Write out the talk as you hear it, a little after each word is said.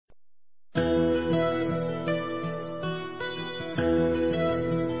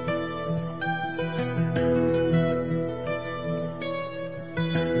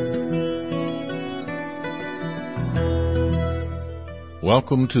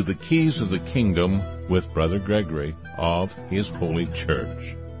Welcome to the Keys of the Kingdom with Brother Gregory of His Holy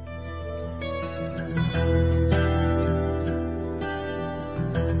Church.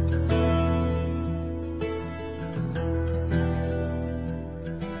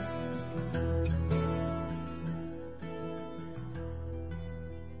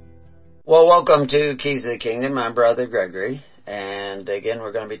 Well, welcome to Keys of the Kingdom. I'm Brother Gregory, and again,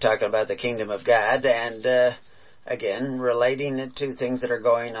 we're going to be talking about the Kingdom of God, and again, relating it to things that are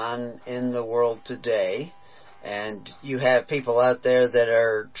going on in the world today. And you have people out there that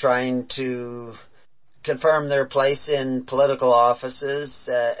are trying to confirm their place in political offices,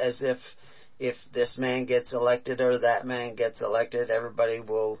 as if this man gets elected or that man gets elected, everybody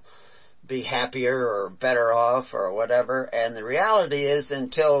will be happier or better off or whatever. And the reality is,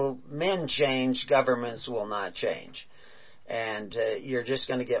 until men change, governments will not change. And you're just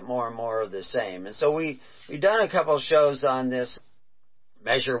going to get more and more of the same. And so we've done a couple of shows on this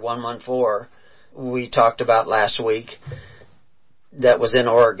Measure 114 we talked about last week that was in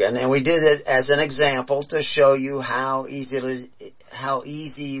Oregon. And we did it as an example to show you how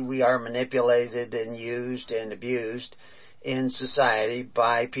easy we are manipulated and used and abused in society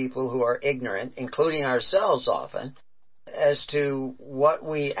by people who are ignorant, including ourselves often, as to what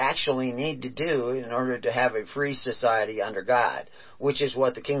we actually need to do in order to have a free society under God, which is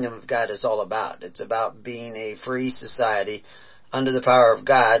what the Kingdom of God is all about. It's about being a free society under the power of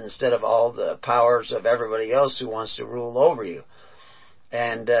God instead of all the powers of everybody else who wants to rule over you.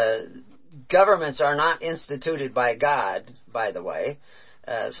 And governments are not instituted by God, by the way.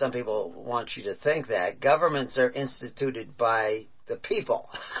 Some people want you to think that. Governments are instituted by the people.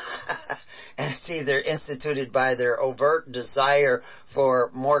 And it's either instituted by their overt desire for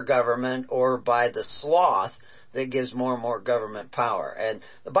more government or by the sloth that gives more and more government power. And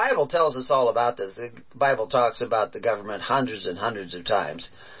the Bible tells us all about this. The Bible talks about the government hundreds and hundreds of times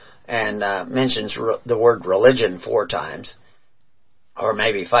and mentions the word religion 4 times or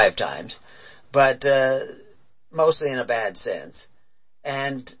maybe 5 times, but mostly in a bad sense.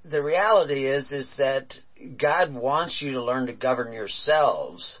 And the reality is that God wants you to learn to govern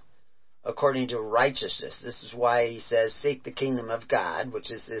yourselves according to righteousness. This is why He says, seek the kingdom of God,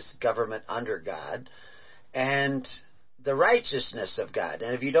 which is this government under God, and the righteousness of God.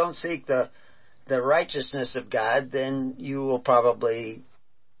 And if you don't seek the righteousness of God, then you will probably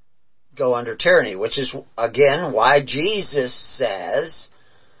go under tyranny, which is, again, why Jesus says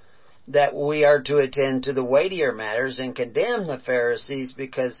that we are to attend to the weightier matters and condemn the Pharisees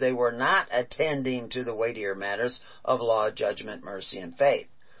because they were not attending to the weightier matters of law, judgment, mercy, and faith.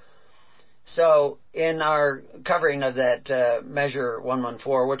 So in our covering of that Measure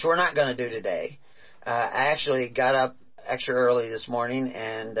 114, which we're not going to do today, I actually got up extra early this morning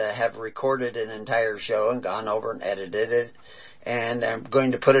and have recorded an entire show and gone over and edited it. And I'm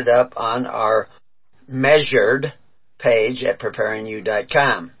going to put it up on our Measured page at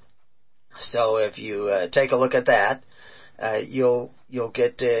preparingyou.com. So if you take a look at that, you'll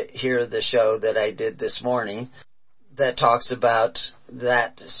get to hear the show that I did this morning that talks about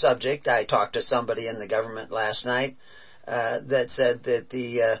that subject. I talked to somebody in the government last night that said that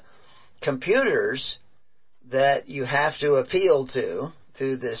the computers that you have to appeal to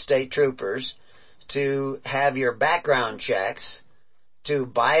the state troopers to have your background checks to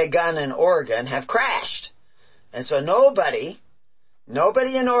buy a gun in Oregon have crashed. And so nobody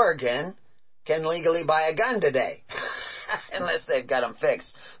in Oregon can legally buy a gun today unless they've got them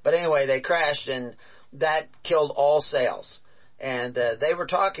fixed. But anyway, they crashed and that killed all sales. And they were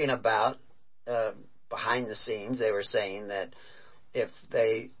talking about, behind the scenes, they were saying that if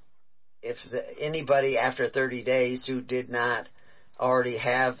anybody after 30 days who did not already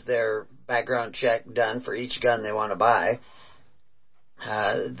have their background check done for each gun they want to buy,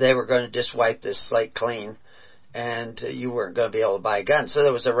 they were going to just wipe this slate clean and you weren't going to be able to buy guns. So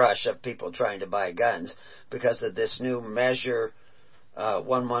there was a rush of people trying to buy guns because of this new Measure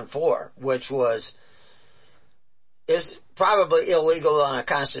 114, which is probably illegal on a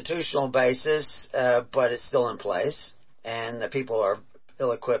constitutional basis, but it's still in place, and the people are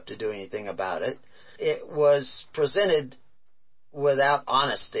ill-equipped to do anything about it. It was presented without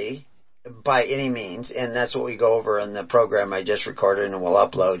honesty by any means, and that's what we go over in the program I just recorded and will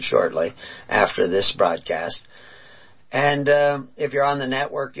upload shortly after this broadcast. And if you're on the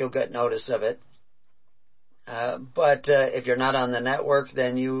network, you'll get notice of it. But if you're not on the network,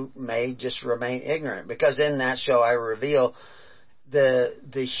 then you may just remain ignorant, because in that show I reveal the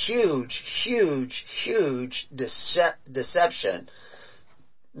huge deception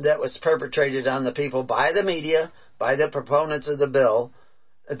that was perpetrated on the people by the media, by the proponents of the bill,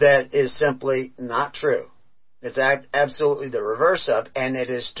 that is simply not true. It's absolutely the reverse of, and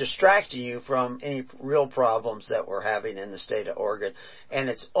it is distracting you from any real problems that we're having in the state of Oregon. And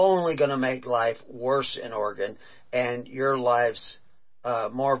it's only going to make life worse in Oregon, and your lives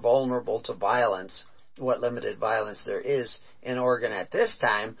more vulnerable to violence, what limited violence there is in Oregon at this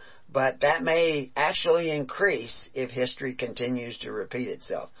time. But that may actually increase if history continues to repeat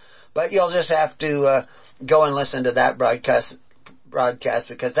itself. But you'll just have to go and listen to that broadcast,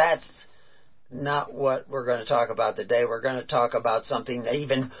 because that's not what we're going to talk about today. We're going to talk about something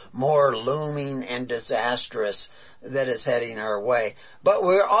even more looming and disastrous that is heading our way. But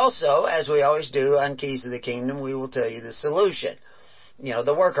we're also, as we always do on Keys of the Kingdom, we will tell you the solution,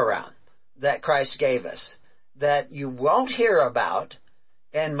 the workaround that Christ gave us, that you won't hear about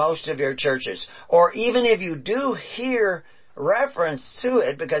in most of your churches. Or even if you do hear reference to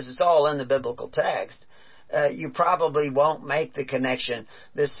it, because it's all in the biblical text, you probably won't make the connection.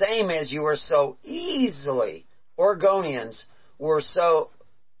 The same as Oregonians were so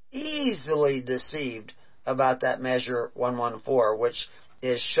easily deceived about that measure 114, which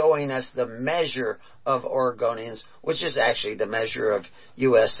is showing us the measure of Oregonians, which is actually the measure of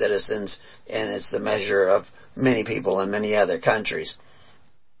U.S. citizens, and it's the measure of many people in many other countries.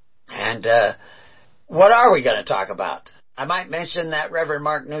 And what are we going to talk about? I might mention that Reverend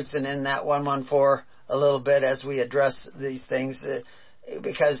Mark Knudsen in that 114 a little bit as we address these things,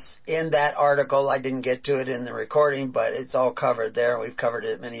 because in that article, I didn't get to it in the recording, but it's all covered there, and we've covered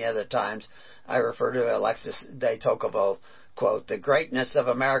it many other times. I refer to Alexis de Tocqueville quote, "The greatness of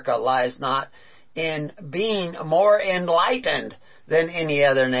America lies not in being more enlightened than any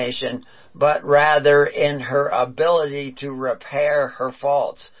other nation, but rather in her ability to repair her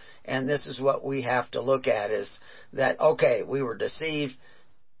faults." And this is what we have to look at, is that, okay, we were deceived.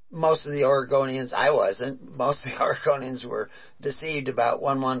 Most of the Oregonians, I wasn't, most of the Oregonians were deceived about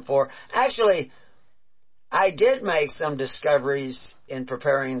 114. Actually, I did make some discoveries in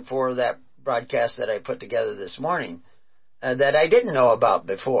preparing for that broadcast that I put together this morning that I didn't know about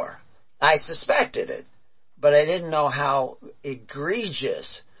before. I suspected it, but I didn't know how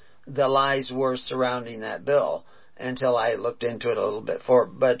egregious the lies were surrounding that bill until I looked into it a little bit.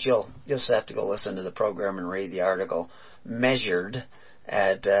 But you'll just have to go listen to the program and read the article Measured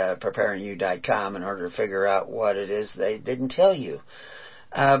at preparingyou.com in order to figure out what it is they didn't tell you.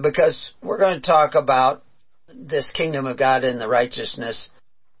 Because we're going to talk about this kingdom of God and the righteousness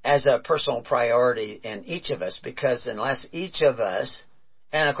as a personal priority in each of us, because unless each of us,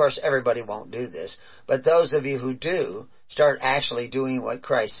 and of course everybody won't do this, but those of you who do, start actually doing what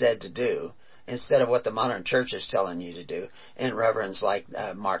Christ said to do, instead of what the modern church is telling you to do, and reverends like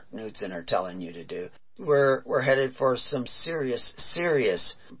Mark Knudsen are telling you to do, we're headed for some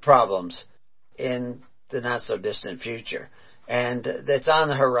serious problems in the not-so-distant future. And that's on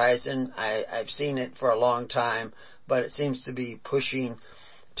the horizon. I've seen it for a long time, but it seems to be pushing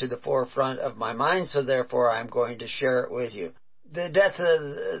to the forefront of my mind, so therefore I'm going to share it with you. The death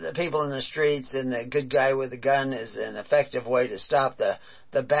of the people in the streets and the good guy with the gun is an effective way to stop the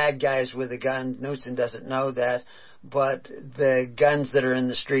bad guys with the gun. Knudsen doesn't know that, but the guns that are in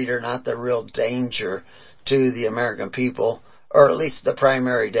the street are not the real danger to the American people, or at least the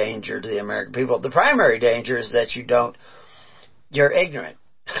primary danger to the American people. The primary danger is that you're ignorant.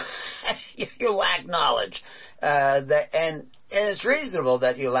 You lack knowledge. And it's reasonable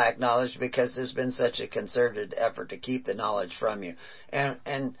that you lack knowledge, because there's been such a concerted effort to keep the knowledge from you.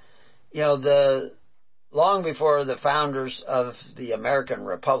 And long before the founders of the American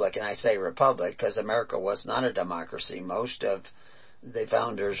Republic, and I say republic because America was not a democracy, most of the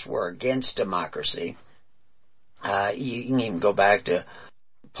founders were against democracy. You can even go back to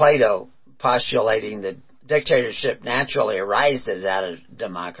Plato postulating that dictatorship naturally arises out of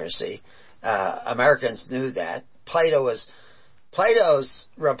democracy. Americans knew that. Plato's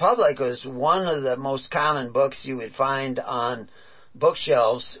Republic was one of the most common books you would find on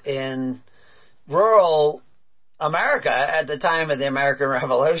bookshelves in rural America at the time of the American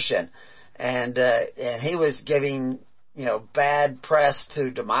Revolution. And he was giving, bad press to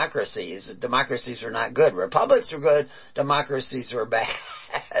democracies. Democracies were not good. Republics were good. Democracies were bad.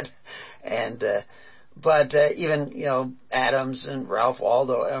 But even, Adams and Ralph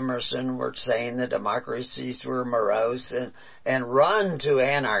Waldo Emerson were saying that democracies were morose and run to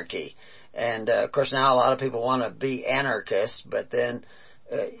anarchy. And, of course, now a lot of people want to be anarchists, but then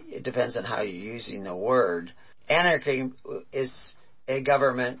it depends on how you're using the word. Anarchy is a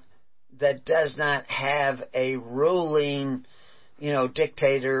government that does not have a ruling,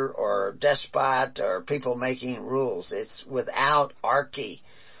 dictator or despot or people making rules. It's without archy.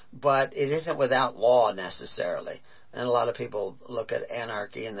 But it isn't without law necessarily. And a lot of people look at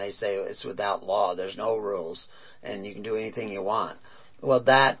anarchy and they say it's without law. There's no rules and you can do anything you want. Well,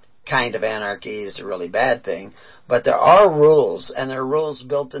 that kind of anarchy is a really bad thing. But there are rules, and there are rules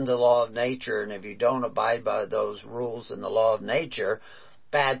built into the law of nature. And if you don't abide by those rules in the law of nature,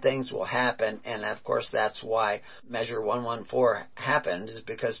 bad things will happen. And of course, that's why Measure 114 happened, is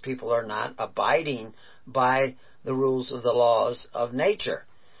because people are not abiding by the rules of the laws of nature.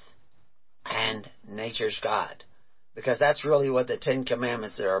 And nature's God. Because that's really what the Ten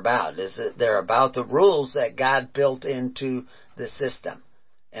Commandments are about, is that they're about the rules that God built into the system.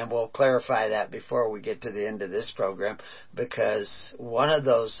 And we'll clarify that before we get to the end of this program, because one of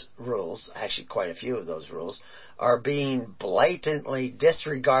those rules, actually quite a few of those rules, are being blatantly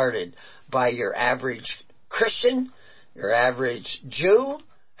disregarded by your average Christian, your average Jew,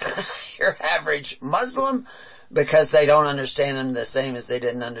 your average Muslim, because they don't understand them the same as they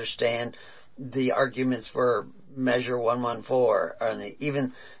didn't understand the arguments for Measure 114, and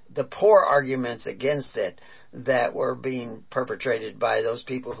even the poor arguments against it that were being perpetrated by those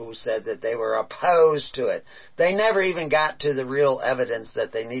people who said that they were opposed to it. They never even got to the real evidence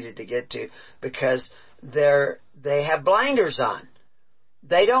that they needed to get to, because they have blinders on.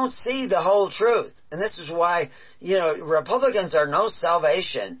 They don't see the whole truth. And this is why, Republicans are no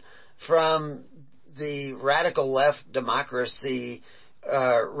salvation from the radical left democracy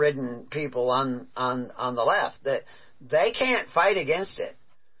ridden people on the left. That they can't fight against it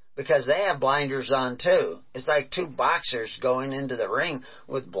because they have blinders on too. It's like two boxers going into the ring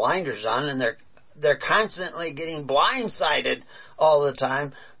with blinders on, and they're constantly getting blindsided all the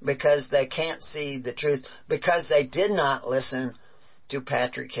time because they can't see the truth, because they did not listen to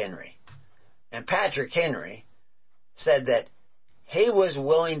Patrick Henry. And Patrick Henry said that he was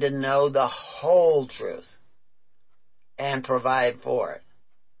willing to know the whole truth and provide for it,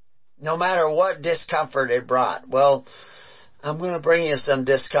 no matter what discomfort it brought. Well, I'm going to bring you some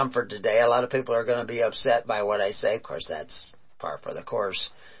discomfort today. A lot of people are going to be upset by what I say. Of course, that's par for the course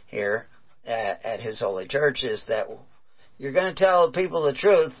here at His Holy Church, is that you're going to tell people the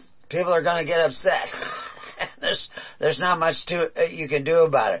truth. People are going to get upset. There's not much you can do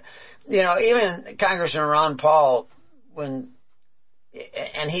about it. Even Congressman Ron Paul,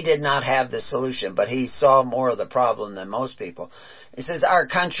 and he did not have the solution, but he saw more of the problem than most people. He says, our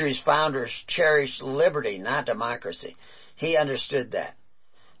country's founders cherished liberty, not democracy. He understood that.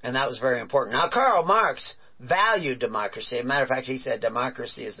 And that was very important. Now, Karl Marx valued democracy. As a matter of fact, he said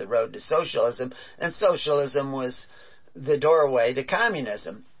democracy is the road to socialism, and socialism was the doorway to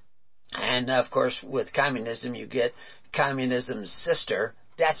communism. And, of course, with communism, you get communism's sister,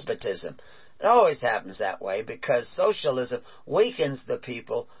 despotism. It always happens that way because socialism weakens the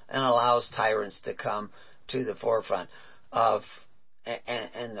people and allows tyrants to come to the forefront of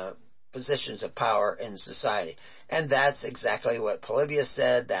and the positions of power in society. And that's exactly what Polybius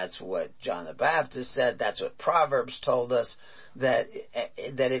said. That's what John the Baptist said. That's what Proverbs told us, that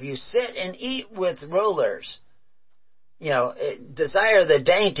if you sit and eat with rulers, desire the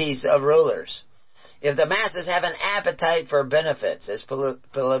dainties of rulers. If the masses have an appetite for benefits, as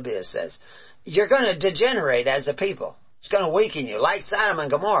Polybius says, you're going to degenerate as a people. It's going to weaken you, like Sodom and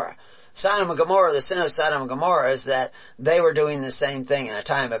Gomorrah. Sodom and Gomorrah, the sin of Sodom and Gomorrah is that they were doing the same thing in a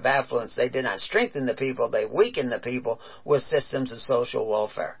time of affluence. They did not strengthen the people. They weakened the people with systems of social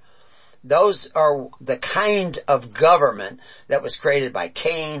welfare. Those are the kind of government that was created by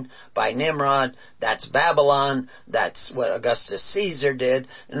Cain, by Nimrod. That's Babylon. That's what Augustus Caesar did.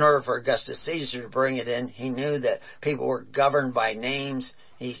 In order for Augustus Caesar to bring it in, he knew that people were governed by names.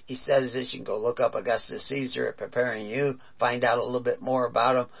 He says this, you can go look up Augustus Caesar at Preparing You, find out a little bit more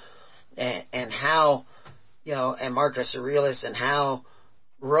about him, and how, and Marcus Aurelius, and how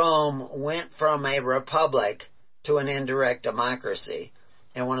Rome went from a republic to an indirect democracy.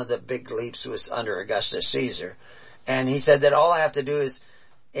 And one of the big leaps was under Augustus Caesar. And he said that all I have to do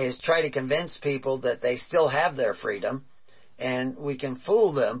is try to convince people that they still have their freedom, and we can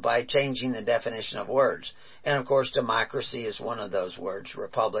fool them by changing the definition of words. And of course, democracy is one of those words.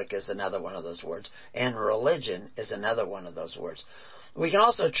 Republic is another one of those words. And religion is another one of those words. We can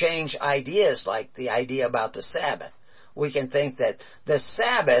also change ideas, like the idea about the Sabbath. We can think that the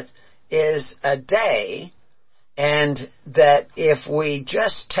Sabbath is a day, and that if we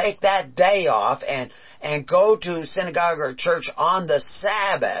just take that day off and go to synagogue or church on the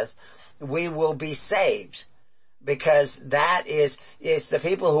Sabbath, we will be saved. Because that is the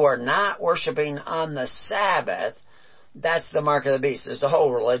people who are not worshiping on the Sabbath, that's the mark of the beast. There's a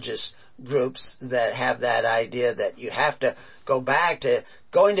whole religious groups that have that idea that you have to go back to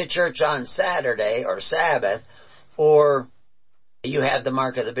going to church on Saturday or Sabbath, or you have the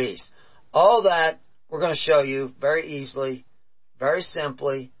mark of the beast. All that we're going to show you very easily, very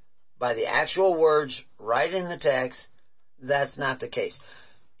simply, by the actual words right in the text, that's not the case.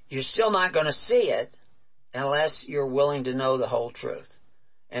 You're still not going to see it unless you're willing to know the whole truth.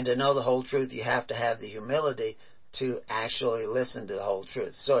 And to know the whole truth, you have to have the humility to actually listen to the whole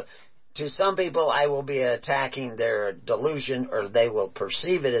truth. So to some people, I will be attacking their delusion, or they will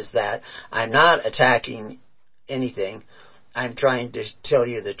perceive it as that. I'm not attacking anything. I'm trying to tell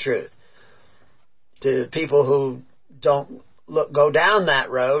you the truth. To people who don't go down that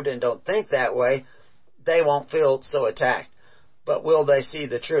road and don't think that way, they won't feel so attacked. But will they see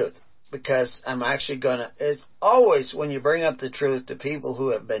the truth? Because I'm actually it's always when you bring up the truth to people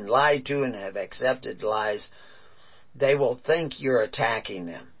who have been lied to and have accepted lies, they will think you're attacking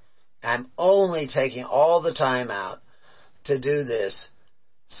them. I'm only taking all the time out to do this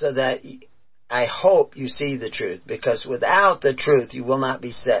so that I hope you see the truth, because without the truth you will not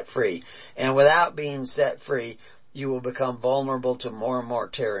be set free. And without being set free, you will become vulnerable to more and more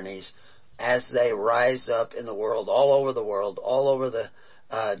tyrannies as they rise up in the world, all over the world, all over the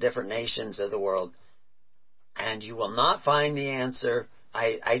different nations of the world. And you will not find the answer.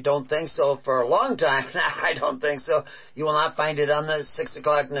 I don't think so for a long time now. I don't think so. You will not find it on the 6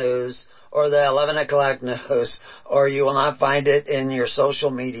 o'clock news or the 11 o'clock news, or you will not find it in your social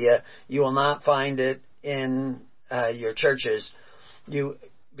media. You will not find it in your churches.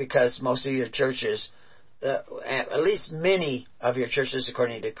 Because most of your churches, at least many of your churches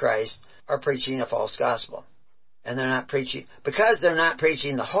according to Christ, are preaching a false gospel. And they're not preaching, because they're not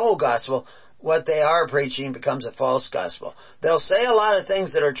preaching the whole gospel, what they are preaching becomes a false gospel. They'll say a lot of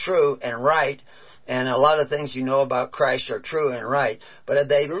things that are true and right, and a lot of things you know about Christ are true and right, but if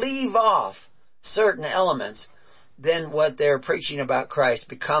they leave off certain elements, then what they're preaching about Christ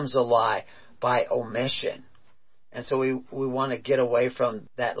becomes a lie by omission. And so we want to get away from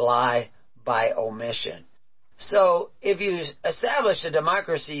that lie by omission. So if you establish a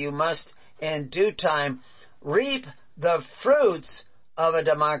democracy, you must in due time reap the fruits of a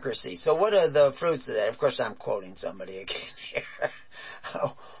democracy. So what are the fruits of that? Of course, I'm quoting somebody again here.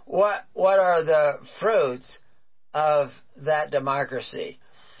 What are the fruits of that democracy?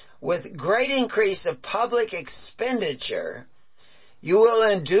 With great increase of public expenditure, you will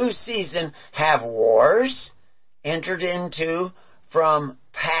in due season have wars entered into from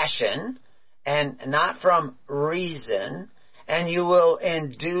passion and not from reason, and you will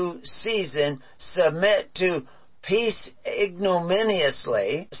in due season submit to peace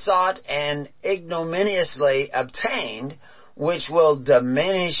ignominiously sought and ignominiously obtained, which will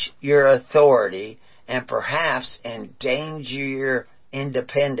diminish your authority and perhaps endanger your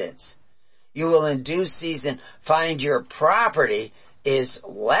independence. You will in due season find your property is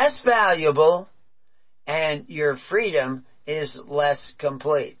less valuable and your freedom is less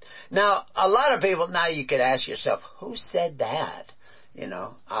complete. Now, a lot of people, now you could ask yourself, who said that? You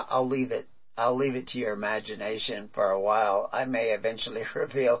know, I'll leave it to your imagination for a while. I may eventually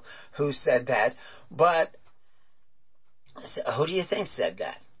reveal who said that. But who do you think said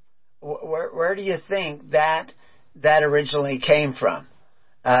that? Where do you think that originally came from?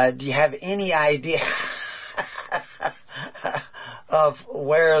 Do you have any idea of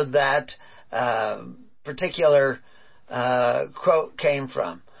where that particular quote came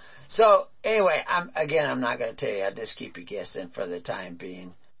from? So anyway, I'm not going to tell you. I'll just keep you guessing for the time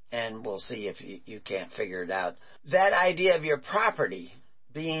being, and we'll see if you can't figure it out. That idea of your property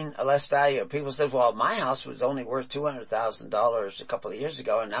being less valuable. People say, well, my house was only worth $200,000 a couple of years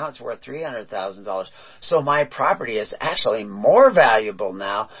ago, and now it's worth $300,000. So my property is actually more valuable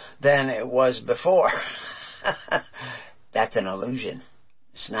now than it was before. That's an illusion.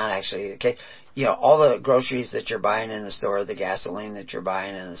 It's not actually the case. You know, all the groceries that you're buying in the store, the gasoline that you're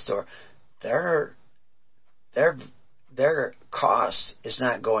buying in the store, their cost is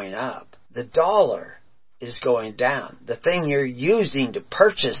not going up. The dollar is going down. The thing you're using to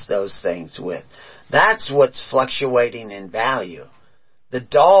purchase those things with, that's what's fluctuating in value. The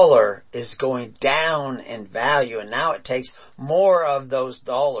dollar is going down in value, and now it takes more of those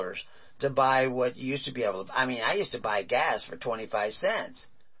dollars to buy what you used to be able to. I mean, I used to buy gas for 25 cents.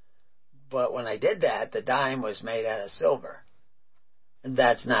 But when I did that, the dime was made out of silver.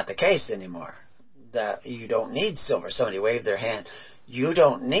 That's not the case anymore. You don't need silver. Somebody waved their hand. You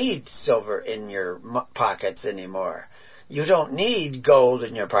don't need silver in your pockets anymore. You don't need gold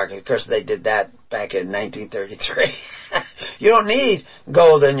in your pocket. Of course, they did that back in 1933. You don't need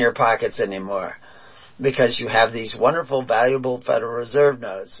gold in your pockets anymore because you have these wonderful, valuable Federal Reserve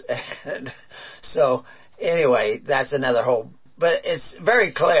notes. And so, anyway, that's another whole. But it's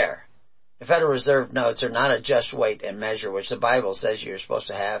very clear. The Federal Reserve notes are not a just weight and measure, which the Bible says you're supposed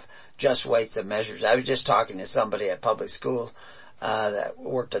to have just weights and measures. I was just talking to somebody at public school that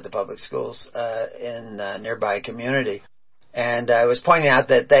worked at the public schools in a nearby community. And I was pointing out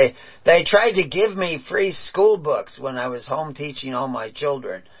that they tried to give me free school books when I was home teaching all my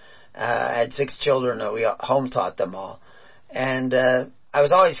children. I had 6 children, and we home taught them all. And I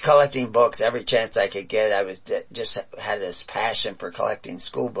was always collecting books every chance I could get. I was just had this passion for collecting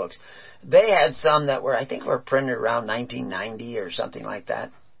school books. They had some that were, I think, were printed around 1990 or something like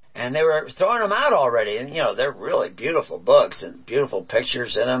that. And they were throwing them out already. And, they're really beautiful books and beautiful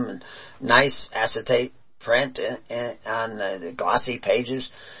pictures in them and nice acetate print on the glossy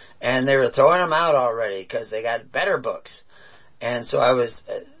pages. And they were throwing them out already because they got better books. And so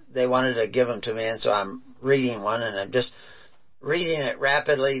they wanted to give them to me. And so I'm reading one, and I'm just reading it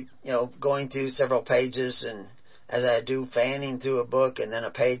rapidly, going through several pages, and as I do, fanning through a book, and then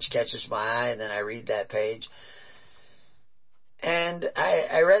a page catches my eye, and then I read that page. And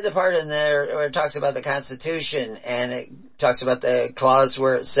I read the part in there where it talks about the Constitution, and it talks about the clause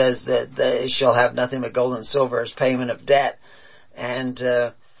where it says that they shall have nothing but gold and silver as payment of debt. And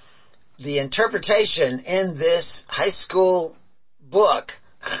the interpretation in this high school book,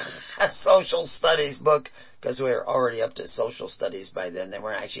 a social studies book, because we were already up to social studies by then, they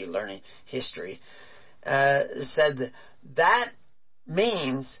weren't actually learning history, said that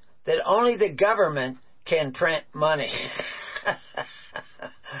means that only the government can print money.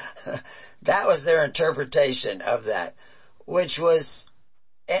 That was their interpretation of that, which was,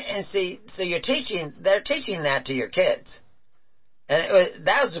 and see, so they're teaching that to your kids. And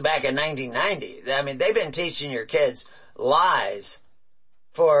that was back in 1990. I mean, they've been teaching your kids lies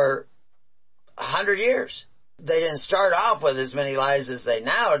for 100 years. They didn't start off with as many lies as they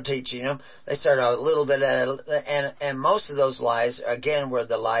now are teaching them. They started out a little bit and most of those lies, again, were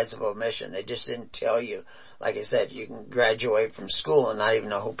the lies of omission. They just didn't tell you. Like I said, you can graduate from school and not even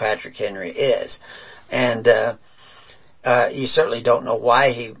know who Patrick Henry is. And you certainly don't know why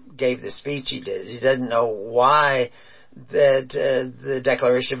he gave the speech he did. He doesn't know why that the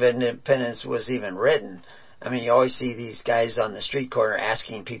Declaration of Independence was even written. I mean, you always see these guys on the street corner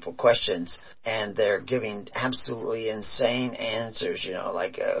asking people questions, and they're giving absolutely insane answers,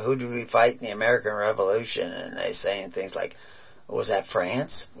 like, who did we fight in the American Revolution? And they're saying things like, was that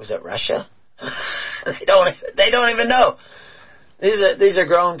France? Was it Russia? They don't even know. These are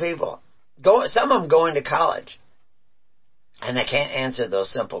grown people. Some of them going to college, and they can't answer those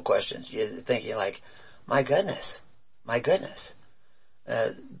simple questions. You're thinking like, my goodness.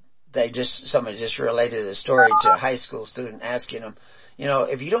 Somebody just related a story to a high school student asking him,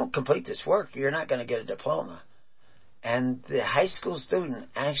 if you don't complete this work, you're not going to get a diploma. And the high school student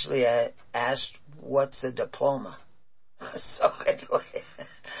actually asked, what's a diploma?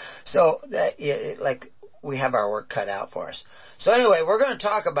 So that, like, we have our work cut out for us. So anyway, we're going to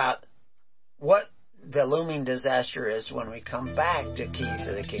talk about what the looming disaster is when we come back to Keys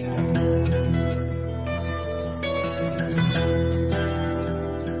of the Kingdom.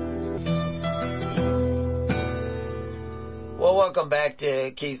 Well, welcome back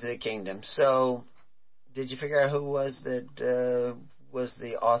to Keys of the Kingdom. So, did you figure out who was the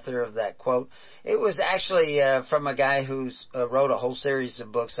author of that quote? It was actually from a guy who wrote a whole series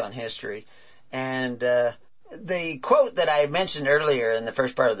of books on history. And the quote that I mentioned earlier in the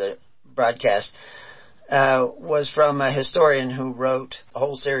first part of the broadcast was from a historian who wrote a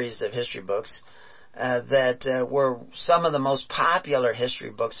whole series of history books that were some of the most popular history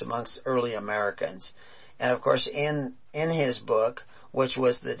books amongst early Americans. And of course, in his book, which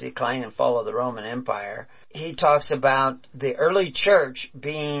was The Decline and Fall of the Roman Empire, he talks about the early church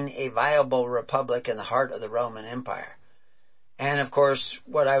being a viable republic in the heart of the Roman Empire. And of course,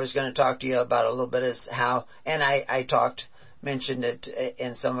 what I was going to talk to you about a little bit is how, and I mentioned it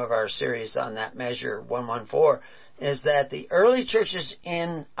in some of our series on that measure 114, is that the early churches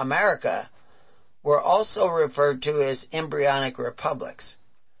in America were also referred to as embryonic republics.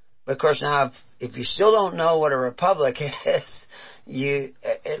 But of course, now, if you still don't know what a republic is, you,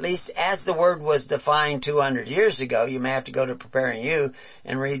 at least as the word was defined 200 years ago, you may have to go to Preparing You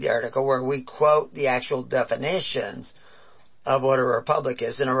and read the article where we quote the actual definitions of what a republic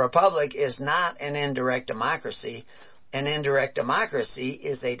is. And a republic is not an indirect democracy. An indirect democracy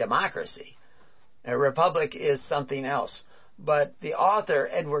is a democracy. A republic is something else. But the author,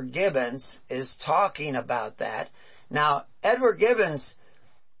 Edward Gibbons, is talking about that. Now, Edward Gibbons,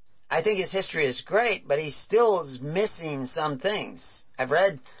 I think his history is great, but he still is missing some things. I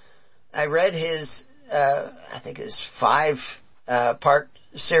read his, I think his 5-part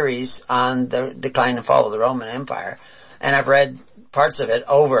series on the decline and fall of the Roman Empire, and I've read parts of it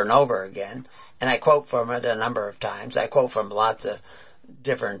over and over again, and I quote from it a number of times. I quote from lots of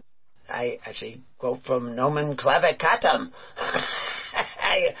different, I actually quote from Nomen Clavicatum.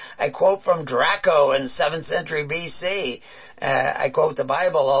 I quote from Draco in 7th century BC. I quote the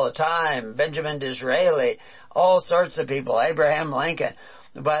Bible all the time, Benjamin Disraeli, all sorts of people, Abraham Lincoln.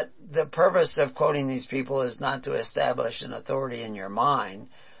 But the purpose of quoting these people is not to establish an authority in your mind,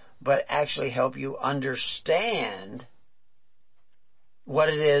 but actually help you understand what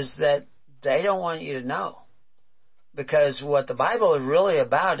it is that they don't want you to know. Because what the Bible is really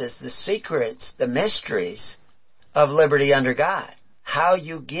about is the secrets, the mysteries of liberty under God. How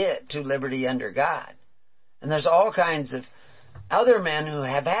you get to liberty under God. And there's all kinds of other men who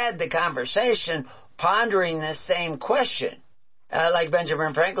have had the conversation pondering this same question. Like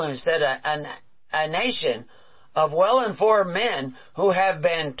Benjamin Franklin, who said a nation of well-informed men who have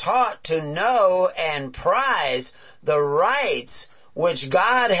been taught to know and prize the rights which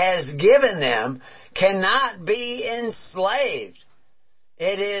God has given them cannot be enslaved.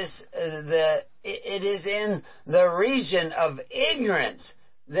 It is in the region of ignorance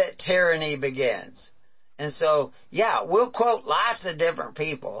that tyranny begins. And so, yeah, we'll quote lots of different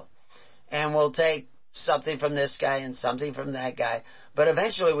people, and we'll take something from this guy and something from that guy, but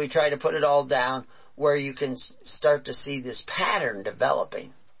eventually we try to put it all down where you can start to see this pattern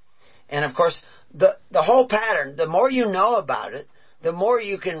developing. And of course, the whole pattern, the more you know about it, the more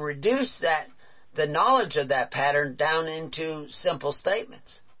you can reduce the knowledge of that pattern down into simple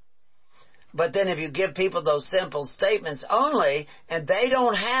statements. But then if you give people those simple statements only, and they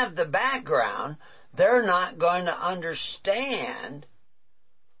don't have the background, they're not going to understand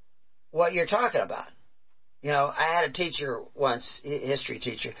what you're talking about. You know, I had a teacher once, history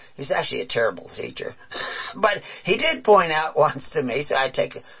teacher. He's actually a terrible teacher. But he did point out once to me, so I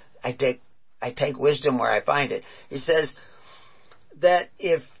take wisdom where I find it. He says that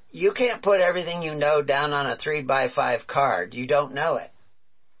if you can't put everything you know down on a 3x5 card, you don't know it.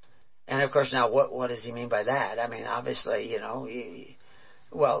 And of course, now what does he mean by that? I mean, obviously, you know,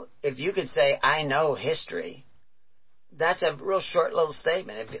 well, if you could say, I know history, that's a real short little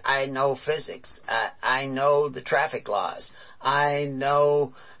statement. If I know physics, I know the traffic laws, I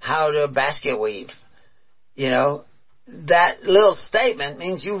know how to basket weave, you know, that little statement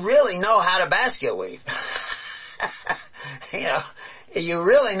means you really know how to basket weave. You know, you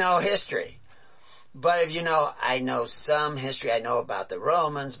really know history. But if you know, I know some history, I know about the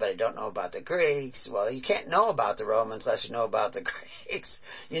Romans, but I don't know about the Greeks. Well, you can't know about the Romans unless you know about the Greeks.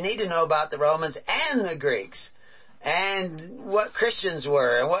 You need to know about the Romans and the Greeks, and what Christians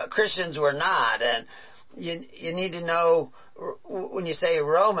were and what Christians were not. And you need to know, when you say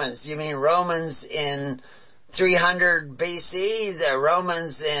Romans, you mean Romans in 300 BC, the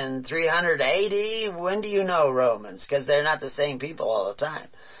Romans in 380? When do you know Romans? Because they're not the same people all the time.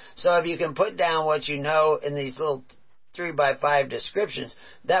 So if you can put down what you know in these little 3x5 descriptions,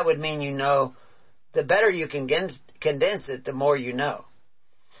 that would mean you know. The better you can condense it, the more you know.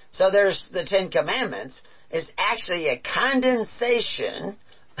 So there's the 10 Commandments is actually a condensation,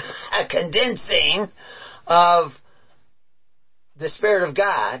 a condensing of the Spirit of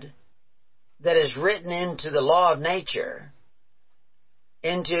God that is written into the law of nature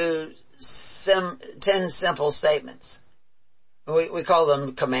into 10 simple statements. We call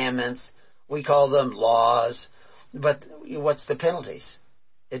them commandments, we call them laws, but what's the penalties?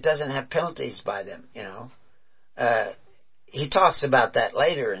 It doesn't have penalties by them, you know. He talks about that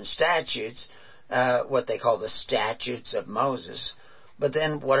later in statutes, what they call the statutes of Moses. But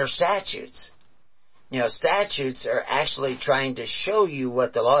then what are statutes? You know, statutes are actually trying to show you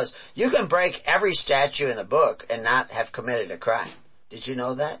what the law is. You can break every statute in the book and not have committed a crime. Did you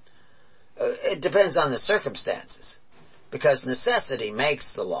know that? It depends on the circumstances, because necessity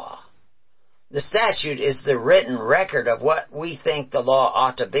makes the law. The statute is the written record of what we think the law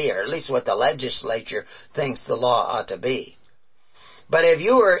ought to be, or at least what the legislature thinks the law ought to be. But if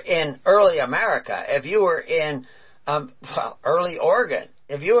you were in early America, if you were in early Oregon,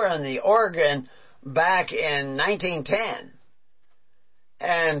 if you were in the Oregon back in 1910,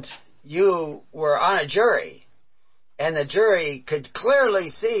 and you were on a jury, and the jury could clearly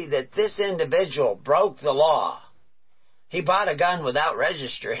see that this individual broke the law. He bought a gun without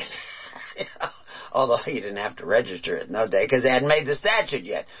registering. You know, although he didn't have to register it in those days because they hadn't made the statute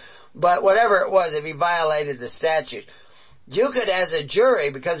yet. But whatever it was, if he violated the statute, you could, as a jury,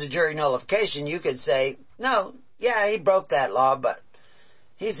 because of jury nullification, you could say, no, yeah, he broke that law, but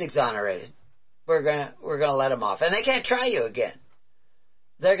he's exonerated. We're gonna let him off. And they can't try you again.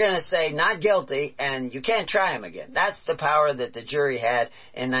 They're going to say not guilty, and you can't try him again. That's the power that the jury had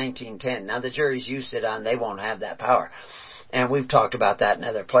in 1910. Now the jury's used it on, they won't have that power. And we've talked about that in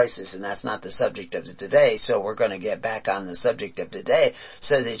other places, and that's not the subject of today, so we're going to get back on the subject of today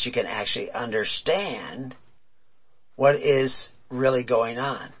so that you can actually understand what is really going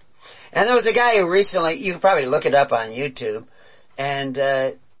on. And there was a guy who recently, you can probably look it up on YouTube, and,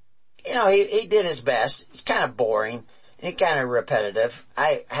 he did his best. It's kind of boring and kind of repetitive.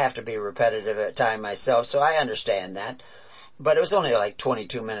 I have to be repetitive at times myself, so I understand that. But it was only like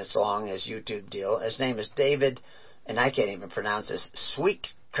 22 minutes long, his YouTube deal. His name is David, and I can't even pronounce this,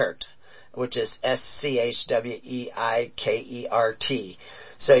 Schweikert, which is Schweikert.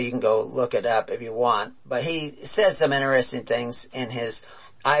 So you can go look it up if you want. But he said some interesting things in his,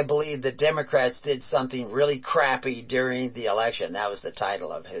 I believe the Democrats did something really crappy during the election. That was the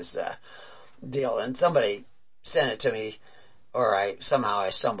title of his deal. And somebody sent it to me, or somehow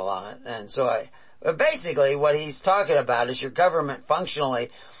I stumbled on it. And so but basically what he's talking about is your government functionally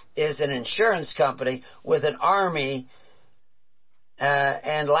is an insurance company with an army,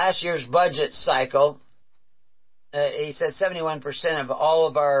 and last year's budget cycle, he says 71% of all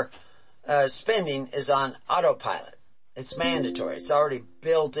of our spending is on autopilot. It's mandatory. It's already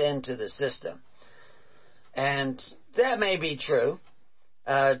built into the system. And that may be true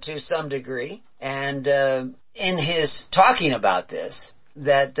to some degree. And in his talking about this,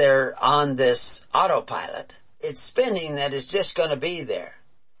 that they're on this autopilot, it's spending that is just going to be there.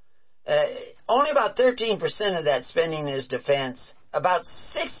 Only about 13% of that spending is defense. About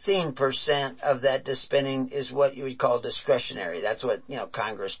 16% of that spending is what you would call discretionary. That's what,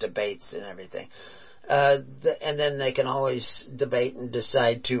 Congress debates and everything. And then they can always debate and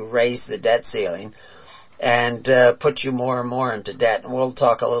decide to raise the debt ceiling and put you more and more into debt. And we'll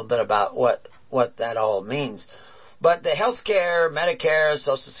talk a little bit about what that all means. But the health care, Medicare,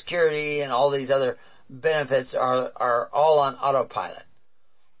 Social Security, and all these other benefits are all on autopilot.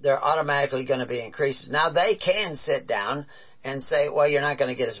 They're automatically going to be increases. Now, they can sit down and say, well, you're not going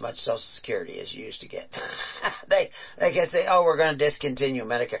to get as much Social Security as you used to get. They can say, oh, we're going to discontinue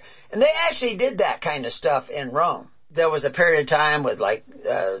Medicare. And they actually did that kind of stuff in Rome. There was a period of time with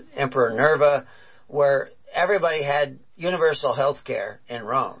Emperor Nerva where everybody had universal health care in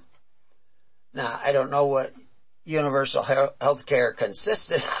Rome. Now, I don't know what universal health care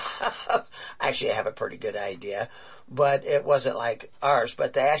consisted of. Actually, I have a pretty good idea, but it wasn't like ours.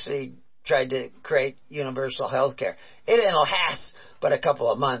 But they actually tried to create universal health care. It didn't last but a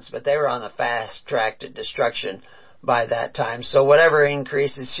couple of months, but they were on the fast track to destruction by that time. So whatever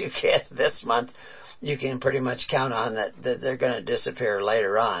increases you get this month, you can pretty much count on that they're going to disappear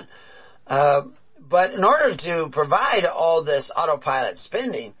later on. But in order to provide all this autopilot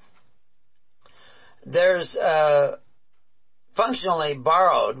spending, there's functionally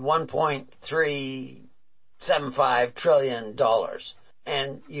borrowed $1.375 trillion.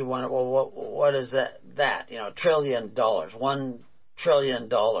 And you wonder, well, what is that? $1 trillion. $1 trillion.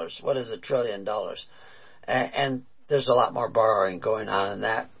 What is $1 trillion? And there's a lot more borrowing going on in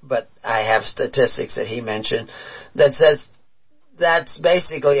that. But I have statistics that he mentioned that says that's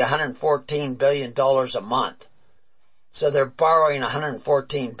basically $114 billion a month. So they're borrowing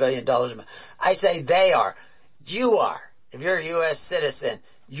 $114 billion a month. I say they are. You are. If you're a U.S. citizen,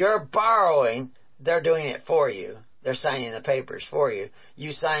 you're borrowing. They're doing it for you. They're signing the papers for you.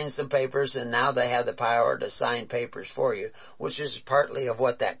 You sign some papers, and now they have the power to sign papers for you, which is partly of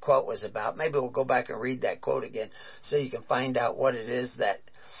what that quote was about. Maybe we'll go back and read that quote again so you can find out what it is that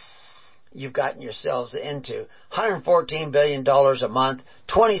you've gotten yourselves into. $114 billion a month,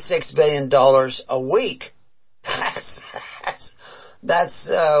 $26 billion a week. That's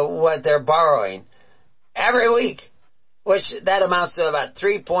what they're borrowing every week, which that amounts to about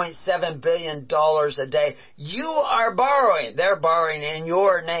 $3.7 billion a day. You are borrowing. They're borrowing in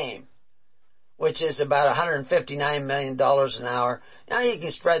your name, which is about $159 million an hour. Now you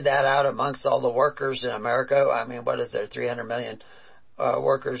can spread that out amongst all the workers in America. I mean, what is there, 300 million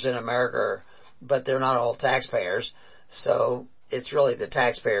workers in America, but they're not all taxpayers. So it's really the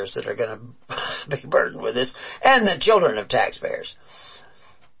taxpayers that are going to be burdened with this, and the children of taxpayers.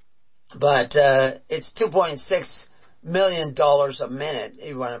 But it's $2.6 million a minute.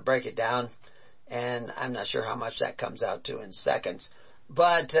 You want to break it down, and I'm not sure how much that comes out to in seconds.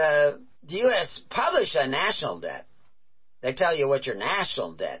 But the U.S. published a national debt. They tell you what your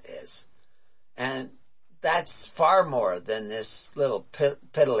national debt is, and that's far more than this little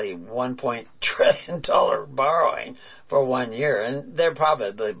piddly $1 trillion borrowing for 1 year. And they'll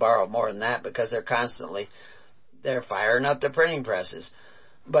probably borrow more than that because they're firing up the printing presses.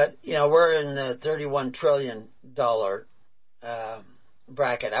 But, we're in the $31 trillion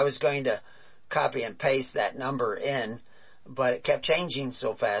bracket. I was going to copy and paste that number in, but it kept changing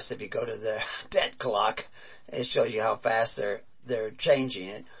so fast. If you go to the debt clock, It shows you how fast they're changing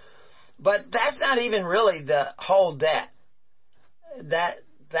it. But that's not even really the whole debt.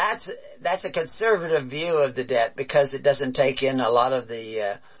 That's a conservative view of the debt because it doesn't take in a lot of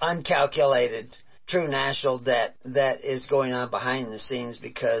the uncalculated true national debt that is going on behind the scenes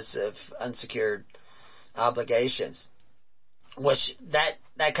because of unsecured obligations, which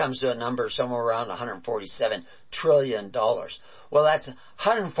that comes to a number somewhere around $147 trillion. Well, that's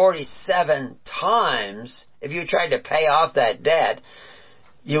 147 times. If you tried to pay off that debt,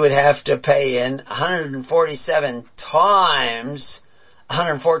 you would have to pay in 147 times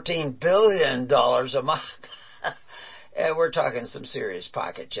 $114 billion a month. And we're talking some serious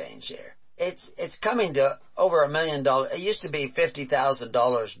pocket change here. It's coming to over $1 million. It used to be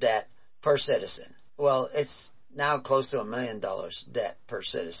 $50,000 debt per citizen. Well, it's now close to $1 million debt per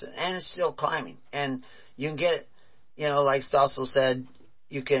citizen, and it's still climbing. And you can get, like Stossel said,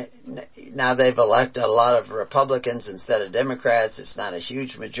 now they've elected a lot of Republicans instead of Democrats. It's not a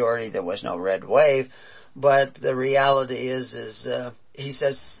huge majority. There was no red wave, but the reality is he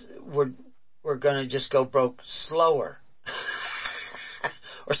says we're going to just go broke slower.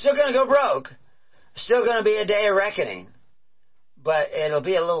 We're still going to go broke. Still going to be a day of reckoning. But it'll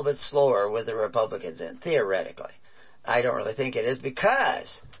be a little bit slower with the Republicans in, theoretically. I don't really think it is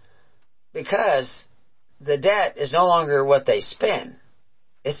because the debt is no longer what they spend.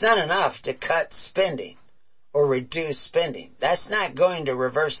 It's not enough to cut spending or reduce spending. That's not going to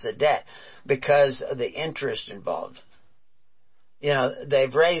reverse the debt because of the interest involved.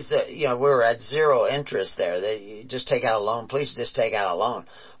 They've raised we were at zero interest there. You just take out a loan. Please just take out a loan.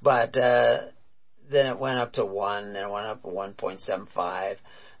 But then it went up to 1, then it went up to 1.75,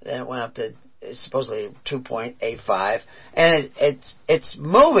 then it went up to supposedly 2.85, and it's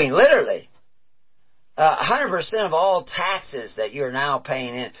moving literally. 100% of all taxes that you're now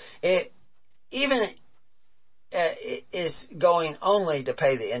paying in, it is going only to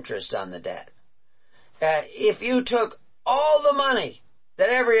pay the interest on the debt. If you took all the money that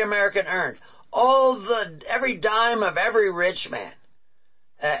every American earned, every dime of every rich man,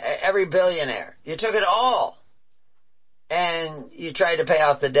 every billionaire, you took it all, and you tried to pay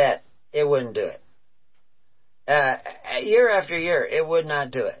off the debt, it wouldn't do it. Year after year, it would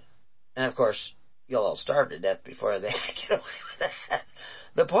not do it. And of course, you'll all starve to death before they get away with that.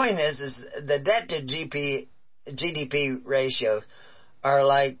 The point is the debt to GDP ratio are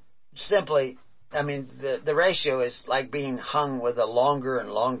like simply, the ratio is like being hung with a longer and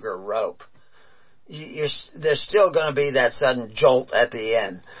longer rope. There's still going to be that sudden jolt at the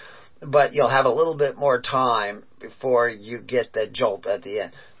end, but you'll have a little bit more time before you get the jolt at the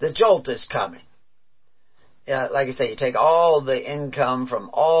end. The jolt is coming. Like I say, you take all the income from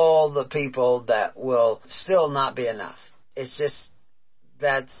all the people, that will still not be enough. It's just,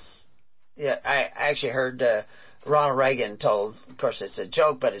 I actually heard Ronald Reagan told, of course it's a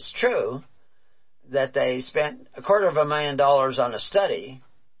joke, but it's true, that they spent $250,000 on a study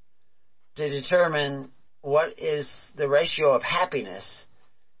to determine what is the ratio of happiness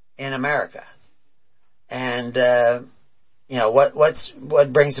in America. And,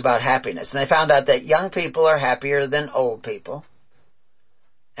 what brings about happiness. And they found out that young people are happier than old people.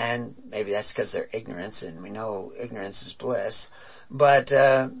 And maybe that's because they're ignorance, and we know ignorance is bliss. But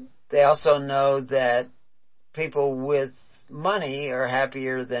they also know that people with money are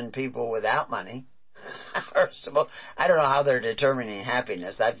happier than people without money. I don't know how they're determining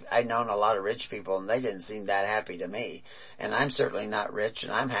happiness. I've known a lot of rich people, and they didn't seem that happy to me. And I'm certainly not rich,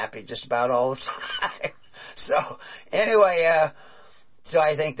 and I'm happy just about all the time. So anyway, so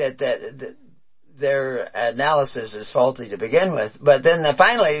I think that their analysis is faulty to begin with. But then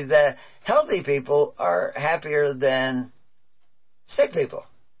finally, the healthy people are happier than sick people,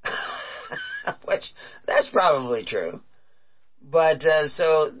 which that's probably true. But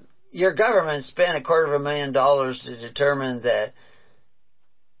so your government spent $250,000 to determine that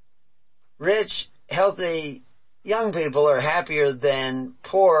rich, healthy, young people are happier than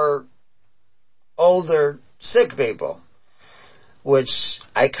poor, older, sick people, which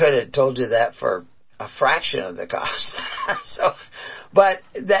I could have told you that for a fraction of the cost. But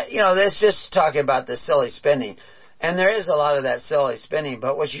that, that's just talking about the silly spending. And there is a lot of that silly spending,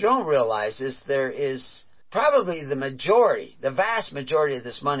 but what you don't realize is there is probably the vast majority of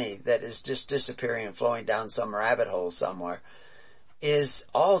this money that is just disappearing and flowing down some rabbit hole somewhere is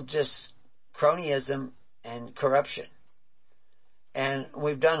all just cronyism and corruption. And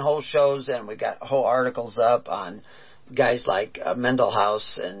we've done whole shows, and we've got whole articles up on guys like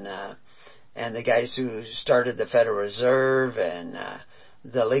Mendelhaus and the guys who started the Federal Reserve and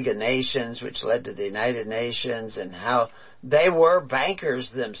the League of Nations, which led to the United Nations, and how they were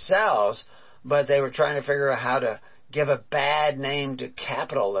bankers themselves, but they were trying to figure out how to give a bad name to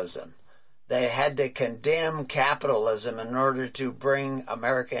capitalism. They had to condemn capitalism in order to bring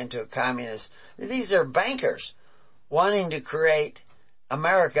America into a communist. These are bankers wanting to create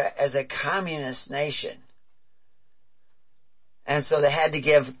America as a communist nation. And so they had to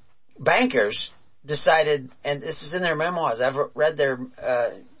give bankers decided, and this is in their memoirs. I've read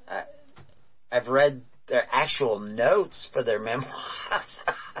their actual notes for their memoirs.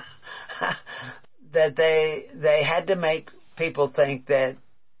 That they had to make people think that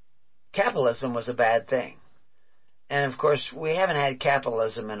capitalism was a bad thing. And of course, we haven't had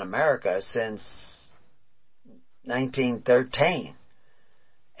capitalism in America since 1913.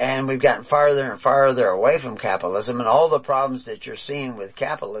 And we've gotten farther and farther away from capitalism, and all the problems that you're seeing with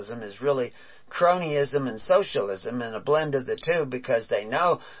capitalism is really cronyism and socialism and a blend of the two, because they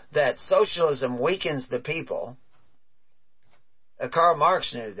know that socialism weakens the people. Karl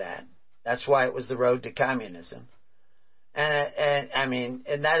Marx knew that. That's why it was the road to communism. And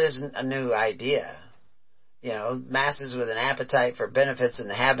that isn't a new idea. You know, masses with an appetite for benefits and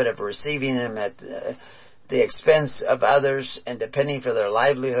the habit of receiving them at the expense of others and depending for their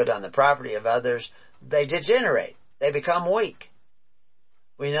livelihood on the property of others, they degenerate. They become weak.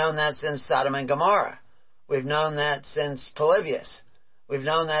 We've known that since Sodom and Gomorrah. We've known that since Polybius. We've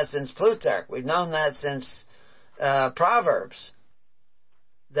known that since Plutarch. We've known that since Proverbs.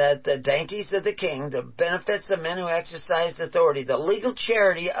 That the dainties of the king, the benefits of men who exercise authority, the legal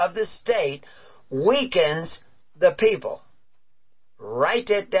charity of the state weakens the people. Write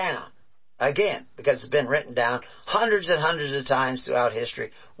it down. Again, because it's been written down hundreds and hundreds of times throughout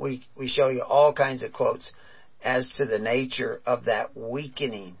history. We show you all kinds of quotes as to the nature of that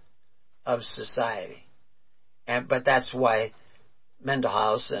weakening of society. But that's why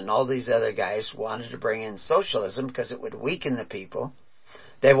Mendelhaus and all these other guys wanted to bring in socialism, because it would weaken the people.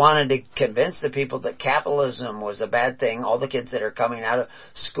 They wanted to convince the people that capitalism was a bad thing. All the kids that are coming out of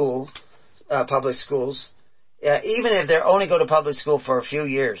school, public schools, even if they only go to public school for a few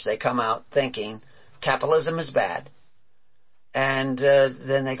years, they come out thinking capitalism is bad. And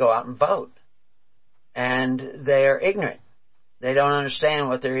then they go out and vote. And they're ignorant. They don't understand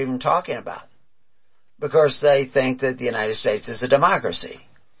what they're even talking about. Because they think that the United States is a democracy.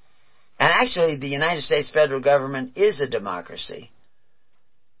 And actually, the United States federal government is a democracy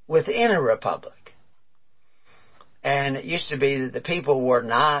within a republic. And it used to be that the people were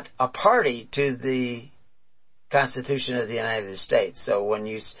not a party to the Constitution of the United States. So when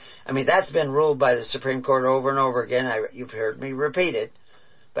that's been ruled by the Supreme Court over and over again. You've heard me repeat it,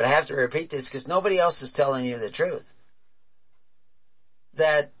 but I have to repeat this because nobody else is telling you the truth.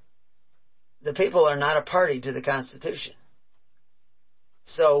 That the people are not a party to the Constitution.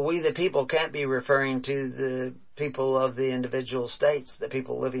 So we, the people, can't be referring to the people of the individual states, the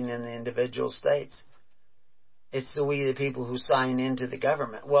people living in the individual states. It's we, the people, who sign into the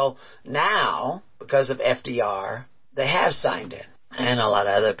government. Well, now, because of FDR, they have signed in. And a lot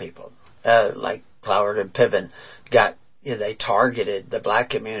of other people, like Cloward and Piven, they targeted the black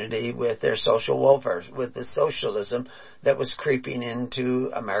community with their social welfare, with the socialism that was creeping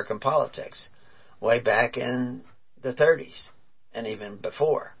into American politics way back in the 30s and even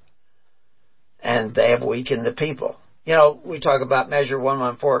before. And they have weakened the people. You know, we talk about Measure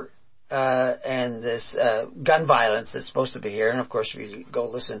 114 and this gun violence that's supposed to be here. And, of course, if you go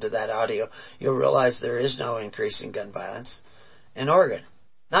listen to that audio, you'll realize there is no increase in gun violence in Oregon.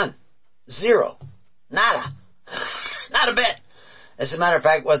 None. Zero. Nada. Not a bit. As a matter of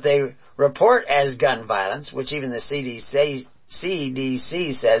fact, what they report as gun violence, which even the CDC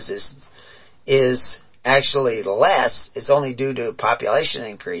says is actually less, it's only due to population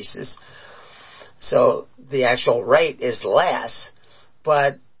increases. So the actual rate is less,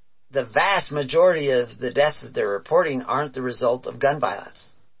 but the vast majority of the deaths that they're reporting aren't the result of gun violence.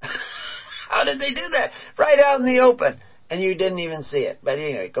 How did they do that? Right out in the open. And you didn't even see it. But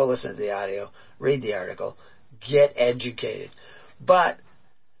anyway, go listen to the audio, read the article, get educated. But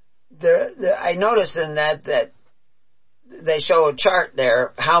I noticed in that they show a chart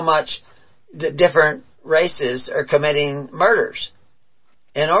there how much the different races are committing murders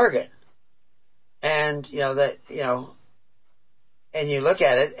in Oregon. And, and you look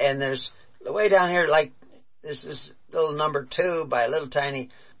at it, and there's way down here, like, this is little number 2 by a little tiny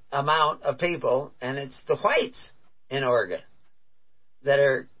amount of people, and it's the whites in Oregon that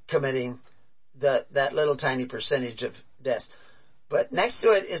are committing that little tiny percentage of deaths. But next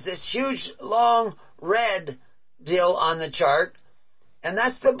to it is this huge, long, red deal on the chart, and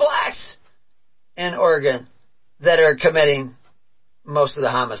that's the blacks in Oregon that are committing most of the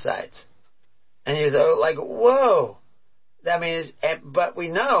homicides. And you go like, whoa, I mean, but we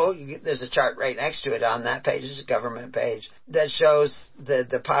know, there's a chart right next to it on that page, it's a government page, that shows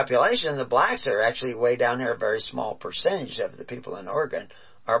the population, the blacks are actually way down here, a very small percentage of the people in Oregon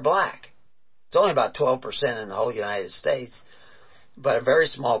are black. It's only about 12% in the whole United States, but a very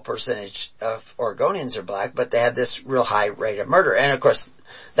small percentage of Oregonians are black, but they have this real high rate of murder. And of course,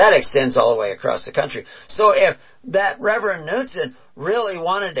 that extends all the way across the country. So if that Reverend Knudsen really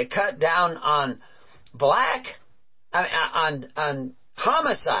wanted to cut down on on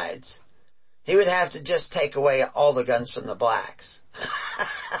homicides, he would have to just take away all the guns from the blacks.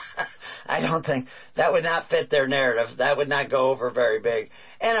 I don't think that would not fit their narrative. That would not go over very big.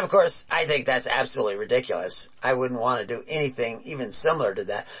 And of course, I think that's absolutely ridiculous. I wouldn't want to do anything even similar to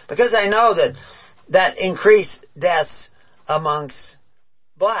that, because I know that increased deaths amongst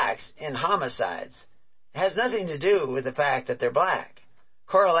blacks in homicides has nothing to do with the fact that they're black.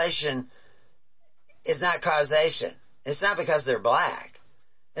 Correlation is not causation. It's not because they're black.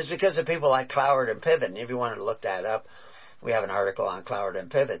 It's because of people like Cloward and Piven. If you wanted to look that up, we have an article on Cloward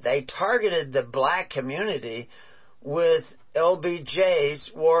and Piven. They targeted the black community with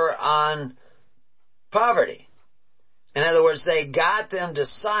LBJ's War on Poverty. In other words, they got them to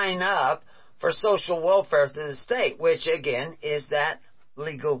sign up for social welfare through the state, which again is that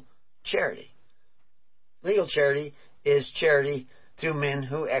legal charity. Legal charity is charity through men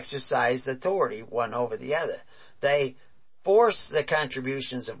who exercise authority one over the other. They force the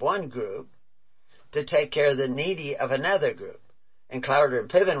contributions of one group to take care of the needy of another group. And Cloward and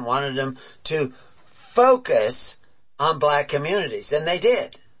Piven wanted them to focus on black communities, and they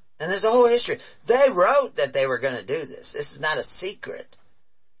did. And there's a whole history. They wrote that they were going to do this. This is not a secret.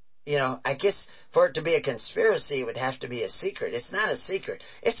 You know, I guess for it to be a conspiracy, it would have to be a secret. It's not a secret.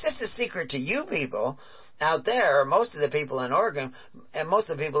 It's just a secret to you people out there, or most of the people in Oregon, and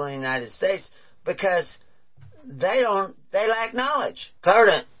most of the people in the United States, because they lack knowledge.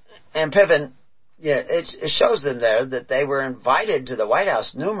 Cloward and Piven, yeah, it shows in there that they were invited to the White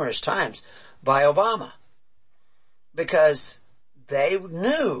House numerous times by Obama, because they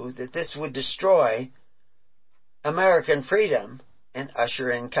knew that this would destroy American freedom and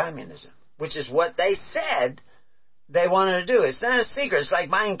usher in communism, which is what they said they wanted to do. It's not a secret. It's like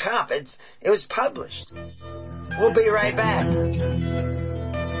Mein Kampf. It was published. We'll be right back.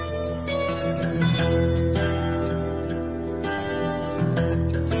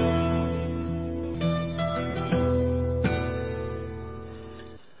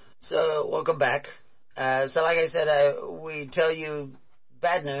 So, welcome back. So like I said, we tell you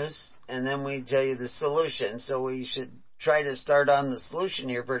bad news, and then we tell you the solution. So we should try to start on the solution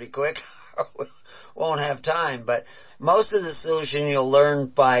here pretty quick. We won't have time, but most of the solution you'll learn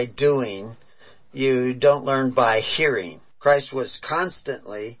by doing. You don't learn by hearing. Christ was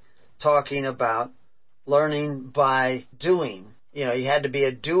constantly talking about learning by doing. You know, you had to be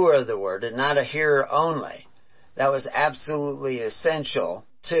a doer of the word and not a hearer only. That was absolutely essential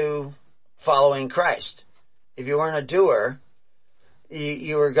to following Christ. If you weren't a doer,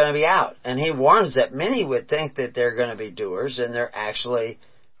 you were going to be out. And he warns that many would think that they're going to be doers, and they're actually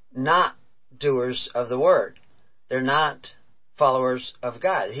not doers of the word. They're not followers of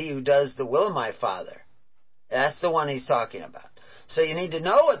God. He who does the will of my Father. That's the one he's talking about. So you need to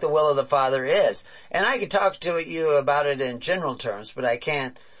know what the will of the Father is. And I could talk to you about it in general terms, but I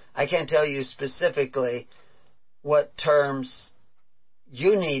can't tell you specifically what terms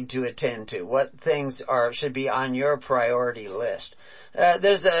you need to attend to, what things should be on your priority list.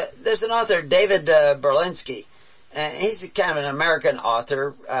 There's an author, David Berlinski, and he's kind of an American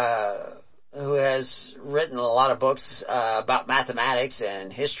author who has written a lot of books about mathematics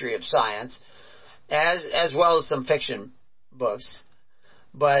and history of science, as well as some fiction books.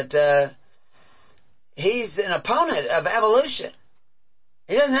 But he's an opponent of evolution.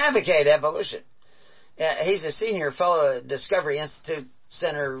 He doesn't advocate evolution. He's a senior fellow at Discovery Institute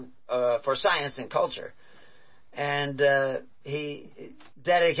Center for Science and Culture. And he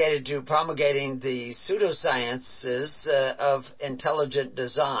dedicated to promulgating the pseudosciences of intelligent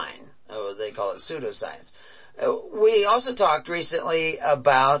design. They call it pseudoscience. We also talked recently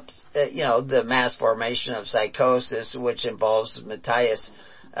about, the mass formation of psychosis, which involves Matthias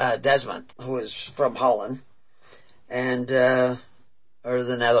Desmond, who is from Holland, and or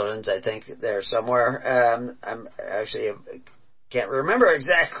the Netherlands, I think, there somewhere. I'm actually can't remember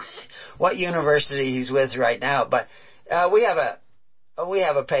exactly what university he's with right now, but we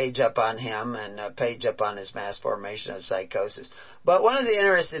have a page up on him and a page up on his mass formation of psychosis. But one of the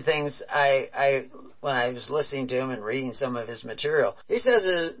interesting things when I was listening to him and reading some of his material, he says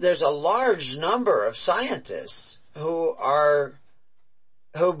there's a large number of scientists who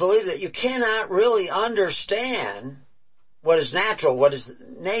believe that you cannot really understand what is natural, what is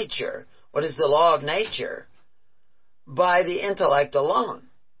nature, what is the law of nature, by the intellect alone,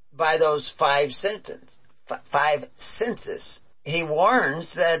 by those five senses. He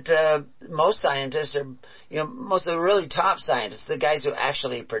warns that most scientists are, most of the really top scientists, the guys who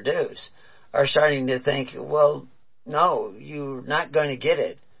actually produce, are starting to think, well, no, you're not going to get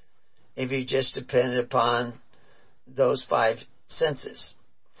it if you just depend upon those five senses.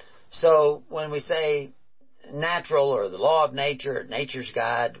 So when we say natural or the law of nature, nature's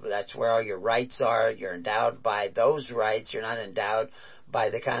God, that's where all your rights are. You're endowed by those rights. You're not endowed by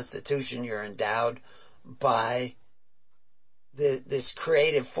the Constitution. You're endowed by this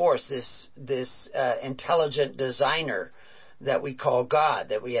creative force, this intelligent designer that we call God,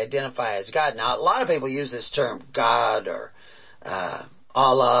 that we identify as God. Now, a lot of people use this term God or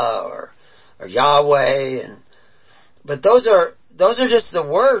Allah or Yahweh, but those are just the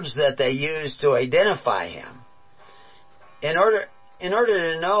words that they use to identify Him. In order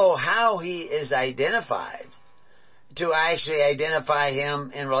to know how He is identified, to actually identify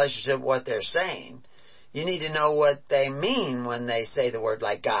Him in relationship to what they're saying, you need to know what they mean when they say the word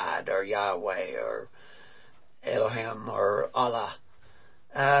like God or Yahweh or Elohim or Allah,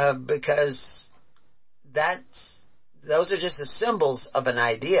 because those are just the symbols of an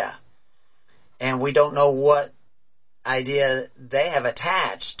idea, and we don't know what idea they have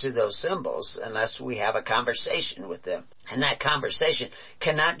attached to those symbols unless we have a conversation with them. And that conversation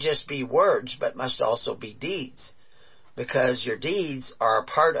cannot just be words, but must also be deeds, because your deeds are a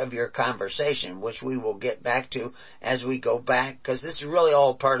part of your conversation, which we will get back to as we go back, because this is really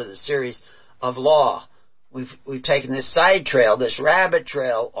all part of the series of law. We've taken this side trail, this rabbit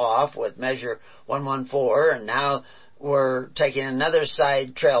trail off with Measure 114, and now we're taking another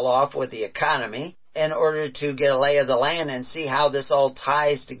side trail off with the economy in order to get a lay of the land and see how this all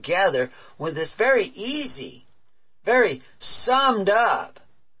ties together with this very easy, very summed up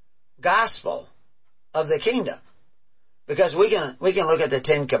gospel of the kingdom. Because we can look at the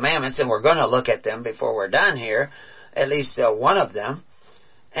Ten Commandments, and we're going to look at them before we're done here, at least one of them,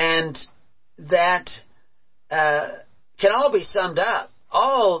 and that can all be summed up.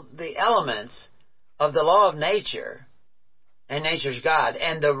 All the elements of the law of nature and nature's God,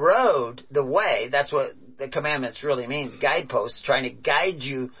 and the road, the way, that's what the commandments really means, guideposts, trying to guide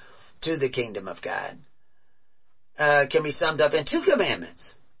you to the kingdom of God, can be summed up in two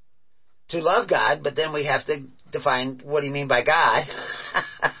commandments. To love God, but then we have to define what do you mean by God?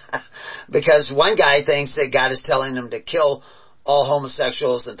 Because one guy thinks that God is telling them to kill all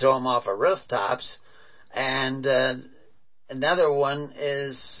homosexuals and throw them off of rooftops, and another one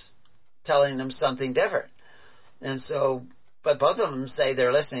is telling them something different. And so, but both of them say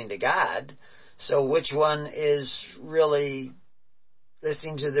they're listening to God, so which one is really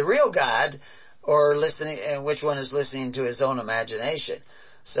listening to the real God, or listening, and which one is listening to his own imagination?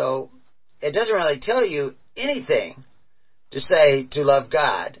 So it doesn't really tell you anything to say to love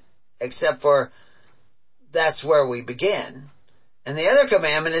God, except for that's where we begin. And the other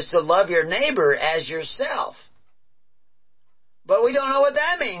commandment is to love your neighbor as yourself. But we don't know what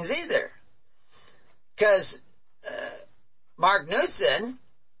that means either. Because Mark Knudsen,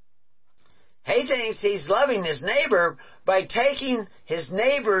 he thinks he's loving his neighbor by taking his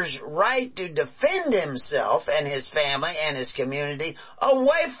neighbor's right to defend himself and his family and his community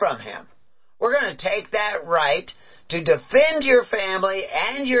away from him. We're going to take that right to defend your family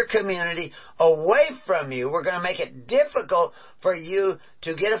and your community away from you. We're going to make it difficult for you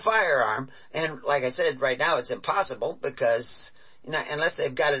to get a firearm. And like I said, right now it's impossible because, unless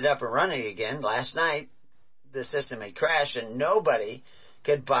they've got it up and running again. Last night, the system had crashed and nobody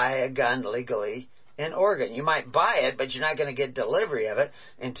could buy a gun legally in Oregon. You might buy it, but you're not going to get delivery of it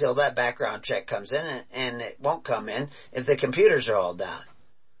until that background check comes in, and it won't come in if the computers are all down.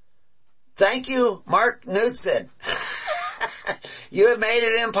 Thank you, Mark Knudsen. You have made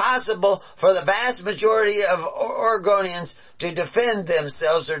it impossible for the vast majority of Oregonians to defend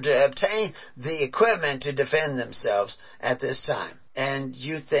themselves or to obtain the equipment to defend themselves at this time. And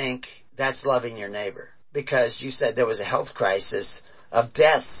you think that's loving your neighbor because you said there was a health crisis of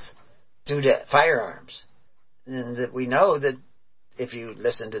deaths due to firearms. And that we know that if you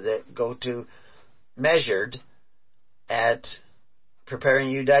listen to go to Measured at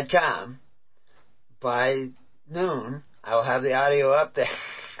preparingyou.com, by noon, I will have the audio up there.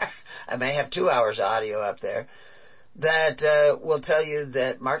 I may have 2 hours audio up there that will tell you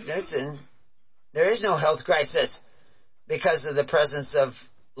that Mark Knudsen, there is no health crisis because of the presence of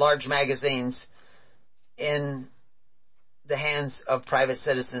large magazines in the hands of private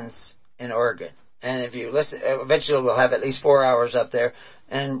citizens in Oregon. And if you listen, eventually we'll have at least 4 hours up there,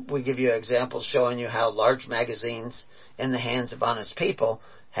 and we give you examples showing you how large magazines in the hands of honest people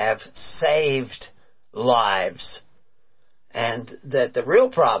have saved lives. And that the real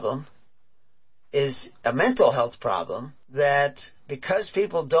problem is a mental health problem, that because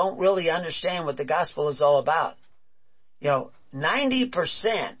people don't really understand what the gospel is all about. 90%,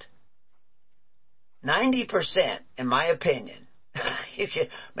 in my opinion,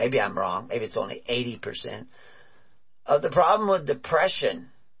 maybe I'm wrong, maybe it's only 80%, of the problem with depression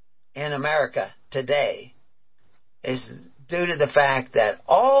in America today is due to the fact that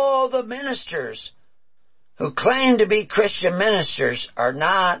all the ministers who claim to be Christian ministers are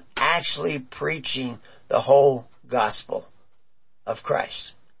not actually preaching the whole gospel of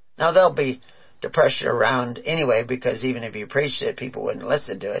Christ. Now, there'll be depression around anyway, because even if you preached it, people wouldn't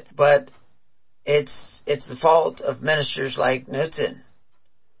listen to it. But it's the fault of ministers like Newton,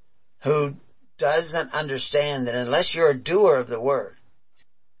 who doesn't understand that unless you're a doer of the word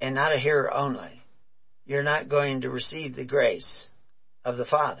and not a hearer only, you're not going to receive the grace of the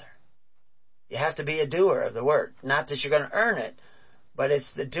Father. You have to be a doer of the word. Not that you're going to earn it, but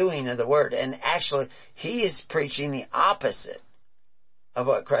it's the doing of the word. And actually, he is preaching the opposite of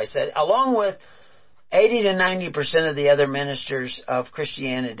what Christ said, along with 80 to 90% of the other ministers of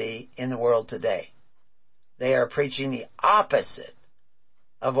Christianity in the world today. They are preaching the opposite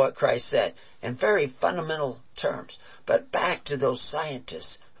of what Christ said in very fundamental terms. But back to those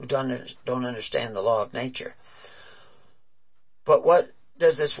scientists who don't understand the law of nature. But what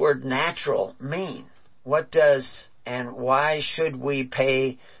does this word natural mean? What does and why should we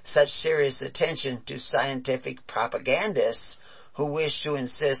pay such serious attention to scientific propagandists who wish to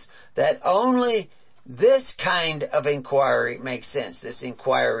insist that only this kind of inquiry makes sense, this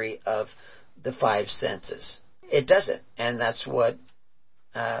inquiry of the five senses? It doesn't, and that's what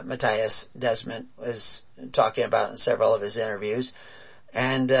Matthias Desmond was talking about in several of his interviews,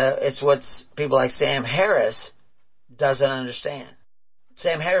 and it's what people like Sam Harris doesn't understand.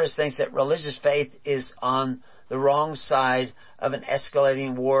 Sam Harris thinks that religious faith is on the wrong side of an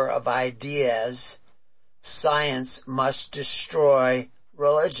escalating war of ideas. Science must destroy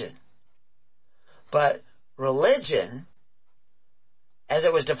religion. But religion, as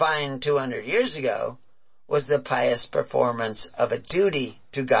it was defined 200 years ago, was the pious performance of a duty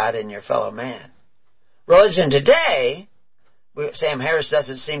to God and your fellow man. Religion today, Sam Harris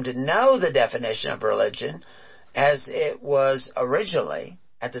doesn't seem to know the definition of religion as it was originally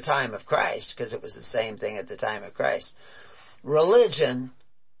at the time of Christ, because it was the same thing at the time of Christ. Religion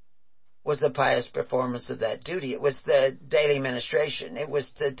was the pious performance of that duty. It was the daily ministration. It was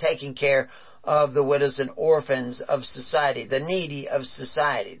the taking care of the widows and orphans of society, the needy of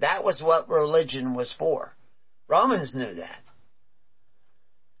society. That was what religion was for. Romans knew that.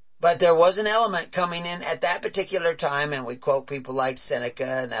 But there was an element coming in at that particular time, and we quote people like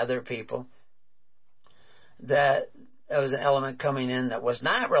Seneca and other people, that there was an element coming in that was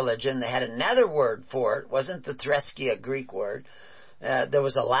not religion. They had another word for it. It wasn't the threskia Greek word. There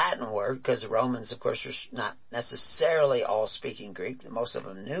was a Latin word, because the Romans, of course, were not necessarily all speaking Greek. Most of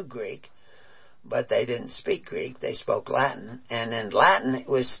them knew Greek, but they didn't speak Greek. They spoke Latin. And in Latin, it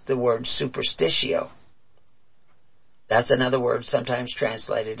was the word superstitio. That's another word sometimes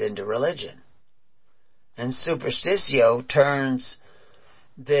translated into religion. And superstitio turns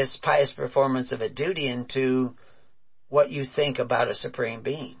this pious performance of a duty into what you think about a supreme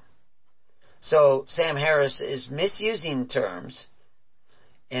being. So Sam Harris is misusing terms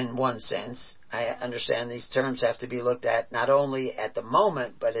in one sense. I understand these terms have to be looked at not only at the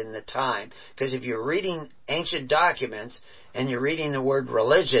moment, but in the time. Because if you're reading ancient documents and you're reading the word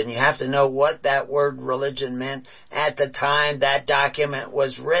religion, you have to know what that word religion meant at the time that document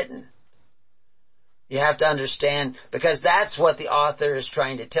was written. You have to understand, because that's what the author is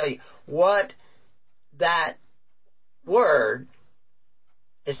trying to tell you. What that word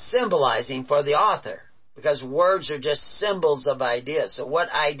is symbolizing for the author. Because words are just symbols of ideas. So what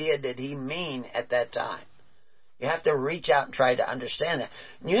idea did he mean at that time? You have to reach out and try to understand that.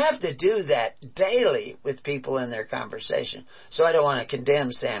 And you have to do that daily with people in their conversation. So I don't want to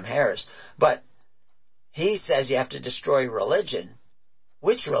condemn Sam Harris. But he says you have to destroy religion.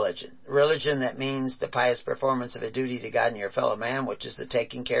 Which religion? Religion that means the pious performance of a duty to God and your fellow man, which is the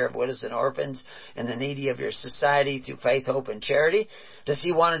taking care of widows and orphans and the needy of your society through faith, hope, and charity. Does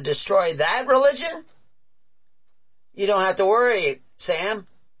he want to destroy that religion? You don't have to worry, Sam.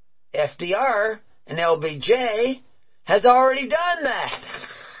 FDR and LBJ has already done that.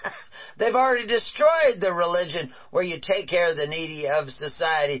 They've already destroyed the religion where you take care of the needy of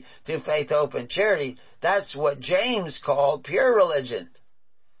society through faith, hope, and charity. That's what James called pure religion.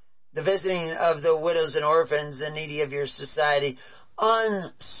 the visiting of the widows and orphans, the needy of your society,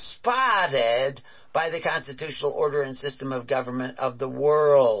 unspotted by the constitutional order and system of government of the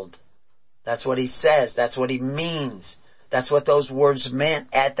world. That's what he says. That's what he means. That's what those words meant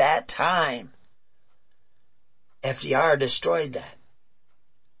at that time. FDR destroyed that.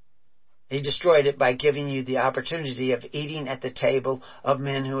 He destroyed it by giving you the opportunity of eating at the table of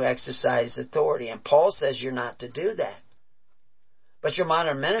men who exercise authority. And Paul says you're not to do that. But your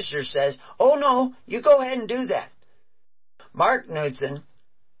modern minister says, oh no, you go ahead and do that. Mark Knudsen,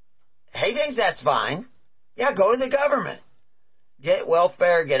 he thinks that's fine. Yeah, go to the government. Get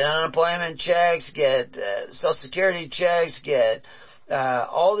welfare, get unemployment checks, get Social Security checks, get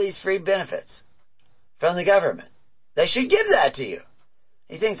all these free benefits from the government. They should give that to you.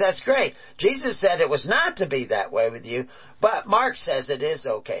 He thinks that's great. Jesus said it was not to be that way with you, but Mark says it is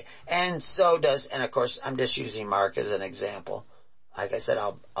okay. And so does, and of course, I'm just using Mark as an example. Like I said,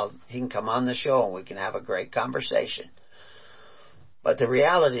 he can come on the show and we can have a great conversation. But the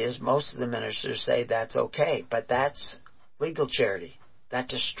reality is most of the ministers say that's okay, but that's legal charity. That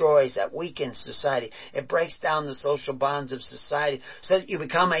destroys, that weakens society. It breaks down the social bonds of society so that you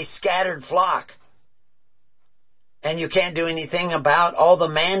become a scattered flock. And you can't do anything about all the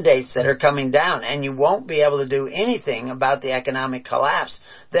mandates that are coming down. And you won't be able to do anything about the economic collapse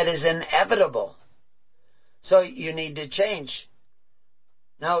that is inevitable. So you need to change.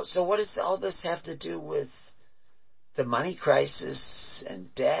 Now, so what does all this have to do with the money crisis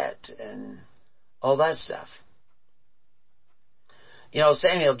and debt and all that stuff? You know,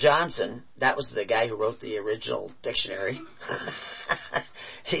 Samuel Johnson, that was the guy who wrote the original dictionary.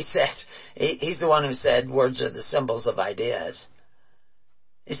 He said, he's the one who said words are the symbols of ideas.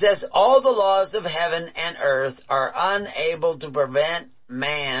 He says, all the laws of heaven and earth are unable to prevent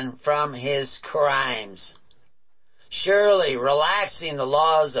man from his crimes. Surely relaxing the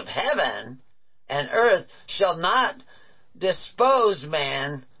laws of heaven and earth shall not dispose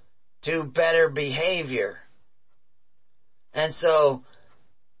man to better behavior. And so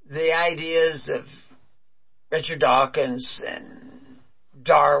the ideas of Richard Dawkins and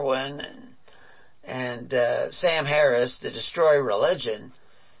Darwin and Sam Harris to destroy religion,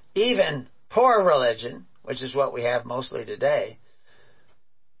 even poor religion, which is what we have mostly today,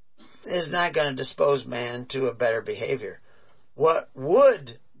 is not going to dispose man to a better behavior. What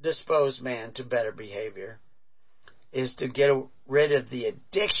would dispose man to better behavior is to get rid of the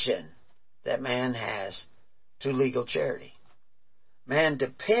addiction that man has to legal charity. Man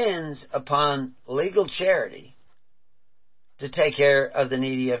depends upon legal charity to take care of the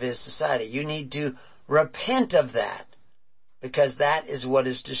needy of his society. You need to repent of that, because that is what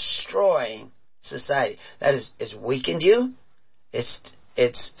is destroying society. That is, it's weakened you. It's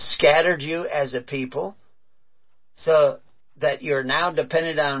scattered you as a people, so that you're now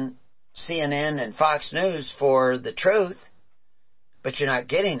dependent on CNN and Fox News for the truth, but you're not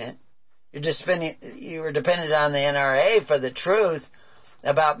getting it. You were dependent on the NRA for the truth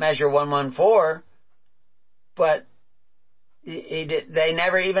about Measure 114, but they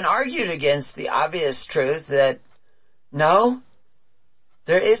never even argued against the obvious truth that, no,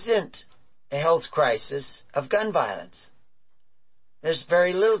 there isn't a health crisis of gun violence. There's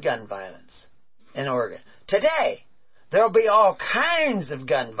very little gun violence in Oregon. Today, there'll be all kinds of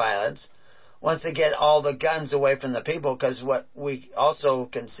gun violence once they get all the guns away from the people, because what we also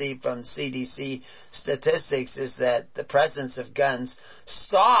can see from CDC statistics is that the presence of guns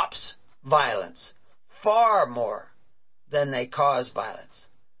stops violence far more than they cause violence.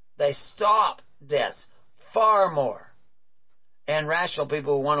 They stop deaths far more. And rational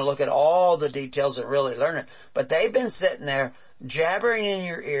people who want to look at all the details and really learn it, but they've been sitting there jabbering in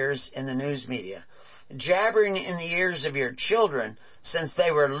your ears in the news media, jabbering in the ears of your children since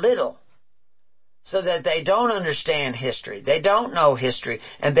they were little, so that they don't understand history. They don't know history,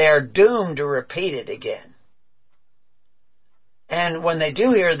 and they are doomed to repeat it again. And when they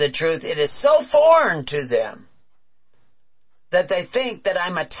do hear the truth, it is so foreign to them that they think that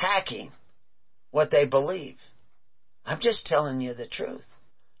I'm attacking what they believe. I'm just telling you the truth.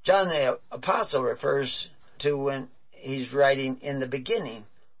 John the Apostle refers to when he's writing, in the beginning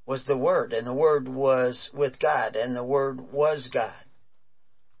was the Word, and the Word was with God, and the Word was God.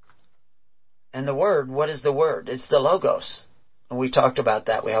 And the Word, what is the Word? It's the Logos. And we talked about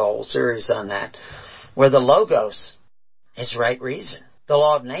that. We have a whole series on that, where the Logos is right reason, the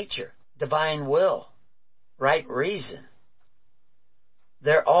law of nature, divine will, right reason.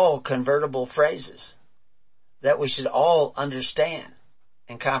 They're all convertible phrases that we should all understand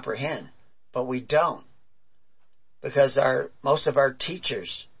and comprehend, but we don't, because most of our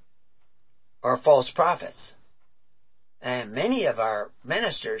teachers are false prophets. And many of our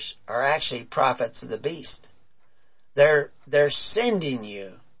ministers are actually prophets of the beast. They're sending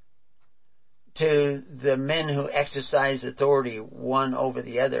you to the men who exercise authority one over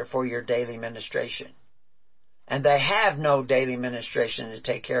the other for your daily ministration. And they have no daily ministration to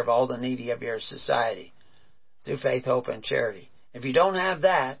take care of all the needy of your society through faith, hope, and charity. If you don't have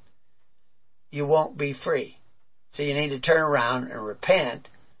that, you won't be free. So you need to turn around and repent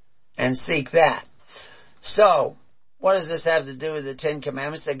and seek that. So, what does this have to do with the Ten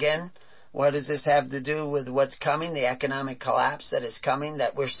Commandments? Again, what does this have to do with what's coming, the economic collapse that is coming,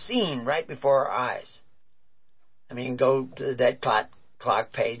 that we're seeing right before our eyes? I mean, go to the dead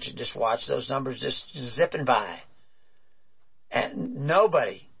clock page and just watch those numbers just zipping by. And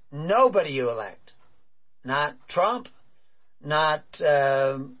nobody you elect, not Trump, not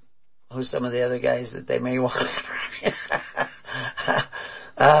who's some of the other guys that they may want,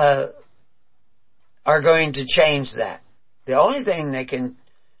 are going to change that. The only thing that can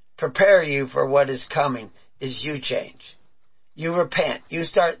prepare you for what is coming is you change. You repent. You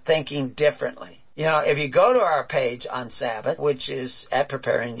start thinking differently. You know, if you go to our page on Sabbath, which is at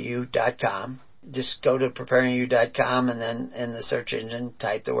preparingyou.com, just go to preparingyou.com and then in the search engine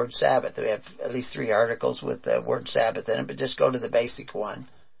type the word Sabbath. We have at least 3 articles with the word Sabbath in it, but just go to the basic one.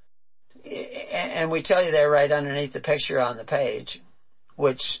 And we tell you there right underneath the picture on the page,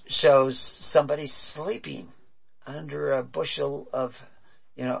 which shows somebody sleeping under a bushel of,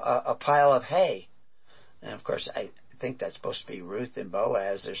 a pile of hay. And of course, I think that's supposed to be Ruth and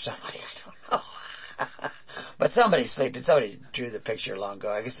Boaz or somebody, I don't know. But somebody's sleeping. Somebody drew the picture long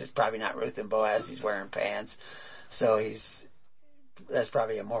ago. I guess it's probably not Ruth and Boaz. He's wearing pants. So that's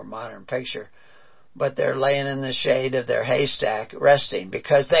probably a more modern picture. But they're laying in the shade of their haystack resting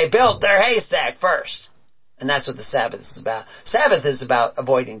because they built their haystack first. And that's what the Sabbath is about. Sabbath is about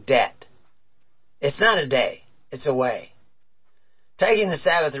avoiding debt. It's not a day. It's a way. Taking the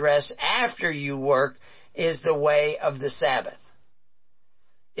Sabbath rest after you work is the way of the Sabbath.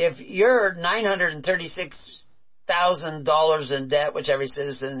 If you're $936,000 in debt, which every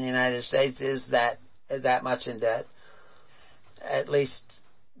citizen in the United States is that much in debt, at least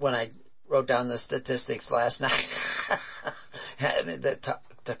when I wrote down the statistics last night,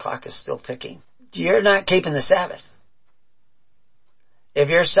 the clock is still ticking. You're not keeping the Sabbath. If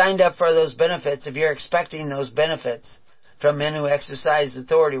you're signed up for those benefits, if you're expecting those benefits from men who exercise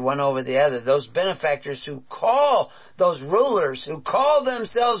authority one over the other, those benefactors those rulers who call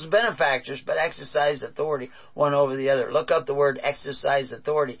themselves benefactors but exercise authority one over the other. Look up the word exercise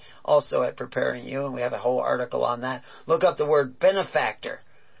authority also at Preparing You, and we have a whole article on that. Look up the word benefactor,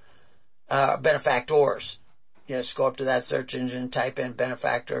 benefactors. Just go up to that search engine, type in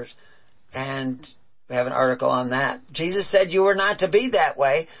benefactors, and we have an article on that. Jesus said you were not to be that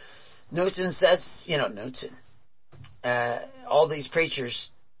way. Knutson says, all these preachers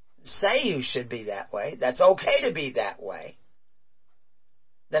say you should be that way. That's okay to be that way.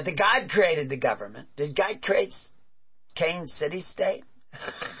 That God created the government. Did God create Cain's city-state?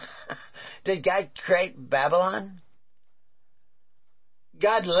 Did God create Babylon?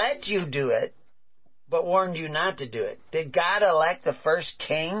 God let you do it, but warned you not to do it. Did God elect the first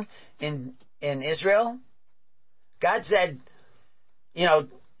king in Israel? God said,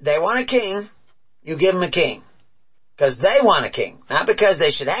 they want a king, you give them a king. Because they want a king. Not because they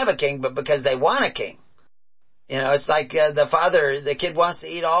should have a king, but because they want a king. It's like the kid wants to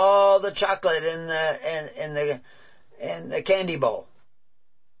eat all the chocolate in the candy bowl.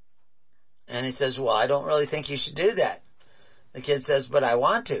 And he says, well, I don't really think you should do that. The kid says, but I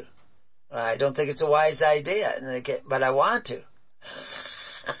want to. I don't think it's a wise idea. And the kid, but I want to.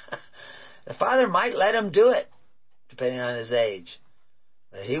 The father might let him do it, depending on his age.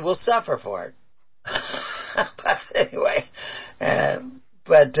 But he will suffer for it. But anyway,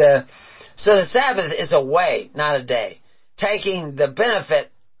 so the Sabbath is a way, not a day. Taking the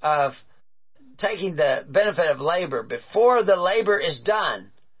benefit of labor before the labor is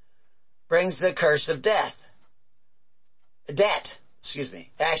done brings the curse of debt.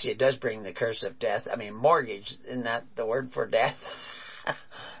 Actually, it does bring the curse of death. I mean, mortgage, isn't that the word for death?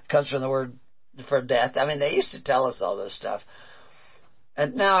 Comes from the word for death. I mean, they used to tell us all this stuff.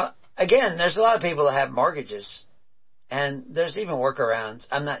 And now, again, there's a lot of people that have mortgages, and there's even workarounds.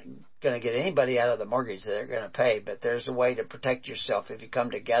 I'm not going to get anybody out of the mortgage that they're going to pay, but there's a way to protect yourself if you come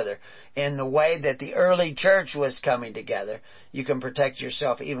together. In the way that the early church was coming together, you can protect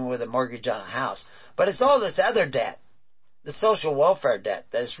yourself even with a mortgage on a house. But it's all this other debt, the social welfare debt,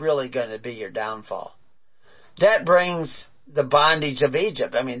 that's really going to be your downfall. Debt brings the bondage of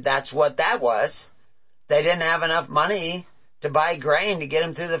Egypt. I mean, that's what that was. They didn't have enough money to buy grain to get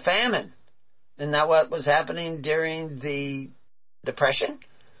them through the famine. Isn't that what was happening during the Depression?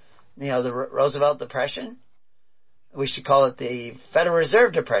 The Roosevelt Depression? We should call it the Federal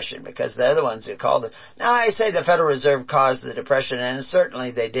Reserve Depression, because they're the ones who called it. Now, I say the Federal Reserve caused the Depression, and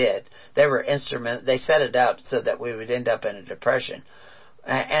certainly they did. They were they set it up so that we would end up in a depression.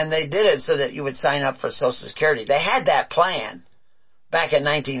 And they did it so that you would sign up for Social Security. They had that plan back in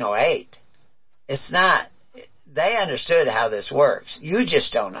 1908. They understood how this works. You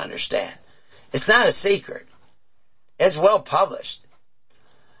just don't understand. It's not a secret. It's well published.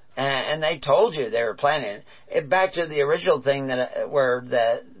 And they told you they were planning it. Back to the original thing where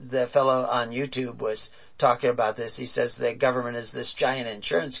the fellow on YouTube was talking about this. He says the government is this giant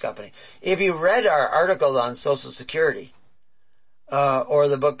insurance company. If you read our article on Social Security, or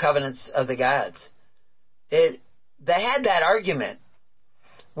the book Covenants of the Gods, they had that argument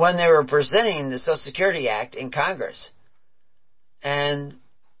when they were presenting the Social Security Act in Congress. And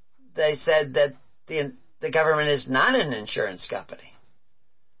they said that the government is not an insurance company.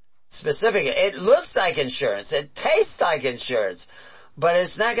 Specifically, it looks like insurance, it tastes like insurance, but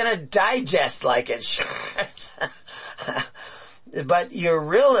it's not going to digest like insurance. But what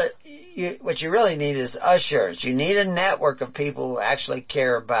you really need is assurance. You need a network of people who actually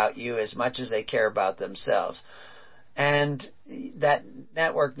care about you as much as they care about themselves. And that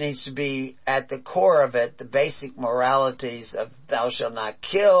network needs to be at the core of it, the basic moralities of thou shalt not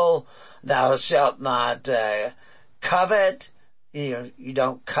kill, thou shalt not covet. You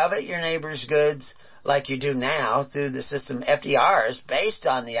don't covet your neighbor's goods like you do now through the system. FDR is based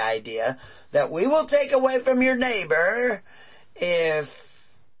on the idea that we will take away from your neighbor if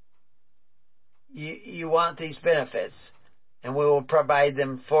you want these benefits, and we will provide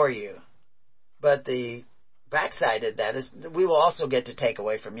them for you. But the backside of that is we will also get to take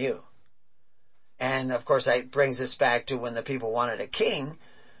away from you. And, of course, that brings us back to when the people wanted a king.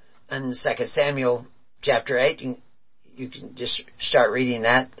 In 2 Samuel chapter 8, you can just start reading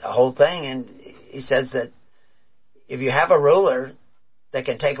that whole thing, and he says that if you have a ruler that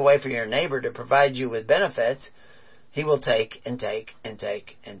can take away from your neighbor to provide you with benefits, he will take and take and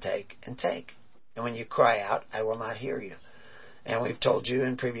take and take and take. And when you cry out, I will not hear you. And we've told you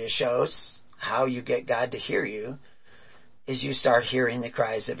in previous shows how you get God to hear you is you start hearing the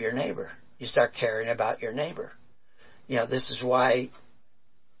cries of your neighbor. You start caring about your neighbor. This is why,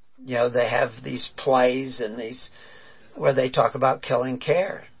 they have these plays and these where they talk about killing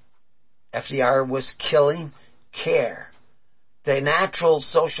care. FDR was killing care. The natural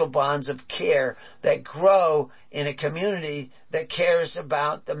social bonds of care that grow in a community that cares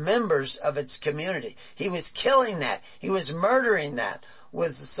about the members of its community. He was killing that. He was murdering that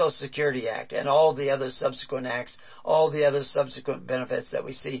with the Social Security Act and all the other subsequent acts, all the other subsequent benefits that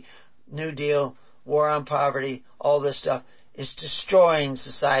we see. New Deal, War on Poverty, all this stuff is destroying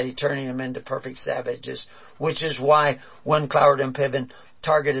society, turning them into perfect savages, which is why when Cloward and Piven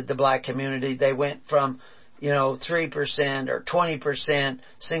targeted the black community, they went from 3% or 20%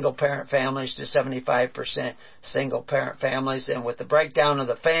 single-parent families to 75% single-parent families. And with the breakdown of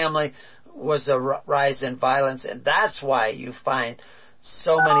the family was the rise in violence. And that's why you find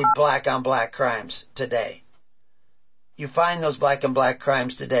so many black-on-black crimes today. You find those black-on-black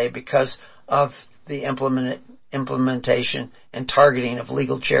crimes today because of the implementation and targeting of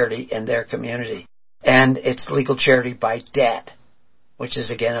legal charity in their community. And it's legal charity by debt, which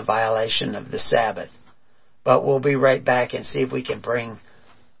is, again, a violation of the Sabbath. But we'll be right back and see if we can bring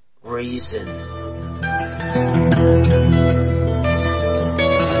reason.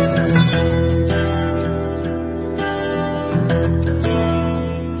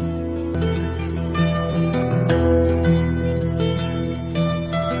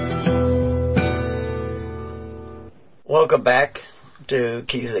 Welcome back to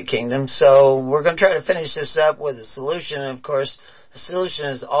Keys of the Kingdom. So we're going to try to finish this up with a solution. Of course, the solution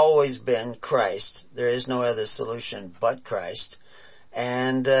has always been Christ. There is no other solution but Christ.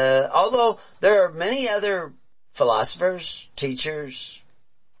 And although there are many other philosophers, teachers,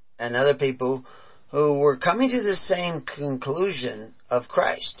 and other people who were coming to the same conclusion of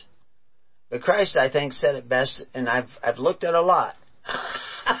Christ. But Christ, I think, said it best, and I've looked at a lot.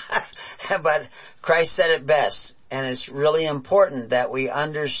 But Christ said it best. And it's really important that we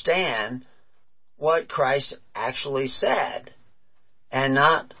understand what Christ actually said and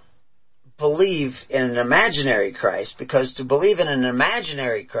not believe in an imaginary Christ, because to believe in an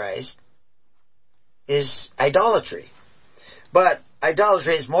imaginary Christ is idolatry. But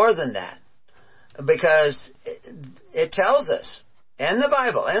idolatry is more than that, because it tells us in the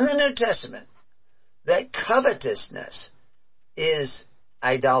Bible, in the New Testament, that covetousness is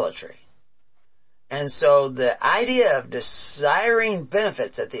idolatry. And so the idea of desiring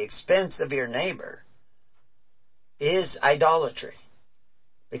benefits at the expense of your neighbor is idolatry.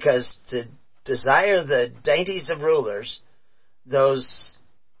 Because to desire the dainties of rulers, those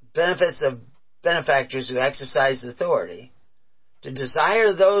benefits of benefactors who exercise authority, to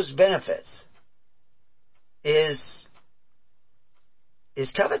desire those benefits is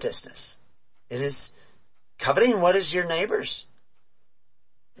covetousness. It is coveting what is your neighbor's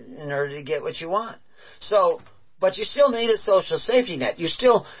in order to get what you want. So, but you still need a social safety net.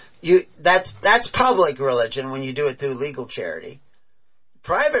 That's public religion when you do it through legal charity.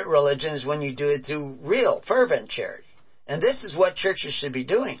 Private religion is when you do it through real, fervent charity. And this is what churches should be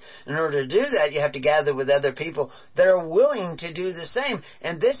doing. In order to do that, you have to gather with other people that are willing to do the same.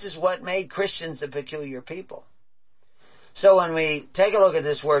 And this is what made Christians a peculiar people. So when we take a look at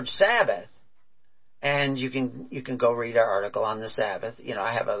this word Sabbath, and you can go read our article on the Sabbath.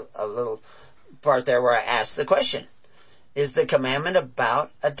 I have a little part there where I ask the question, is the commandment about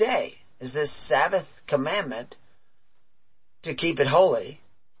a day? Is this Sabbath commandment to keep it holy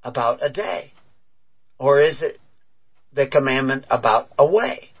about a day? Or is it the commandment about a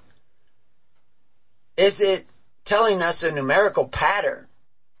way? Is it telling us a numerical pattern,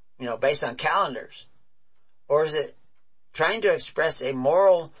 based on calendars? Or is it trying to express a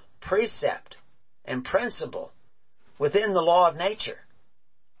moral precept and principle within the law of nature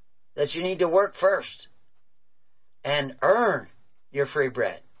that you need to work first and earn your free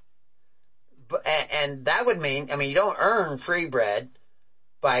bread? And that would mean, you don't earn free bread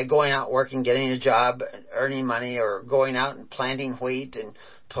by going out working, getting a job, earning money, or going out and planting wheat and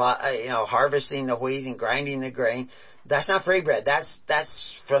harvesting the wheat and grinding the grain. That's not free bread.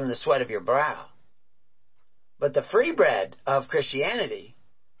 That's from the sweat of your brow. But the free bread of Christianity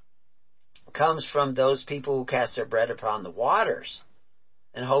comes from those people who cast their bread upon the waters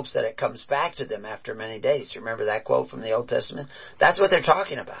in hopes that it comes back to them after many days. You remember that quote from the Old Testament? That's what they're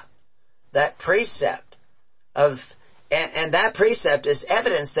talking about. That precept and that precept is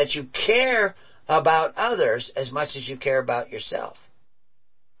evidence that you care about others as much as you care about yourself.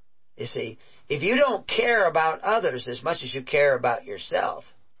 You see, if you don't care about others as much as you care about yourself,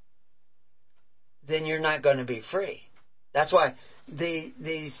 then you're not going to be free. That's why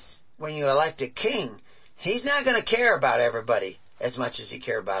when you elect a king, he's not going to care about everybody as much as he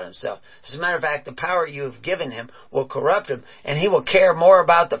cares about himself. As a matter of fact, the power you have given him will corrupt him, and he will care more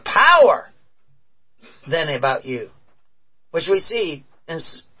about the power than about you, which we see in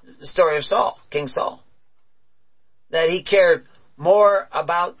the story of Saul, King Saul, that he cared more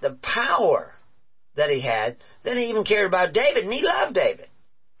about the power that he had than he even cared about David, and he loved David.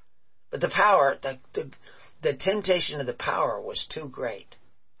 But the power, the temptation of the power was too great.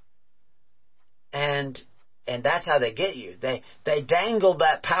 And that's how they get you. They dangled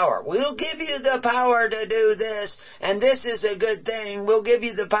that power. We'll give you the power to do this, and this is a good thing. We'll give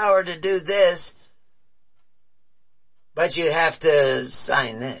you the power to do this, but you have to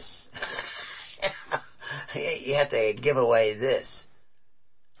sign this. You have to give away this.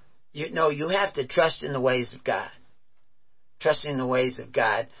 You have to trust in the ways of God. Trusting in the ways of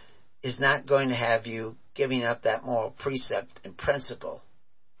God is not going to have you giving up that moral precept and principle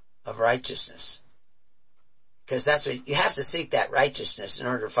of righteousness. Because that's what you have to seek, that righteousness, in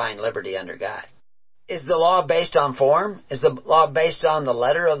order to find liberty under God. Is the law based on form? Is the law based on the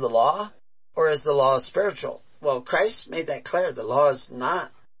letter of the law? Or is the law spiritual? Well, Christ made that clear. The law is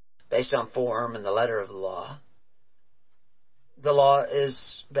not based on form and the letter of the law. The law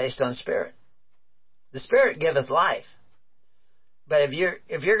is based on spirit. The Spirit giveth life. But if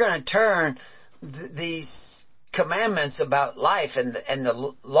you're going to turn these commandments about life and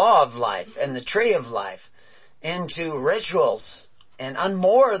the law of life and the tree of life into rituals and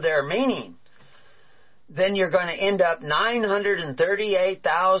unmoor their meaning, then you're going to end up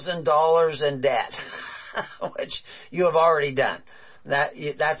 $938,000 in debt, which you have already done.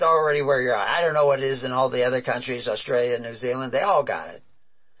 That's already where you're at. I don't know what it is in all the other countries, Australia, New Zealand. They all got it.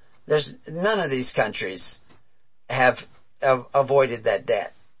 None of these countries have avoided that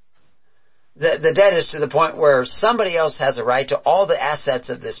debt. The debt is to the point where somebody else has a right to all the assets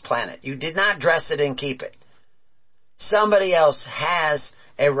of this planet. You did not dress it and keep it. Somebody else has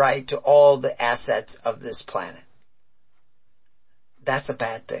a right to all the assets of this planet. That's a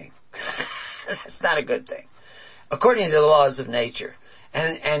bad thing. That's not a good thing, according to the laws of nature.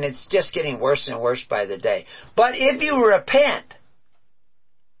 And it's just getting worse and worse by the day. But if you repent,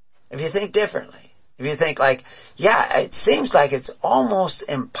 if you think differently, if you think like, yeah, it seems like it's almost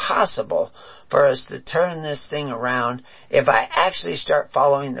impossible for us to turn this thing around if I actually start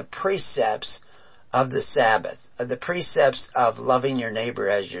following the precepts of the Sabbath, of the precepts of loving your neighbor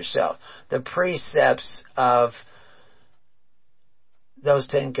as yourself, the precepts of those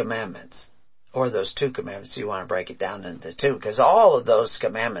 10 commandments, or those 2 commandments. You want to break it down into 2, because all of those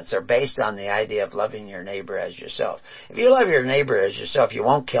commandments are based on the idea of loving your neighbor as yourself. If you love your neighbor as yourself, you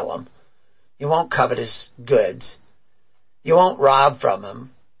won't kill him. You won't covet his goods. You won't rob from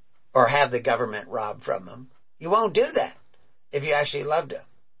him or have the government rob from him. You won't do that if you actually loved him.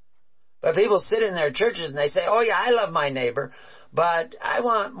 But people sit in their churches and they say, oh yeah, I love my neighbor, but I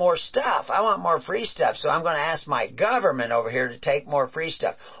want more stuff. I want more free stuff, so I'm going to ask my government over here to take more free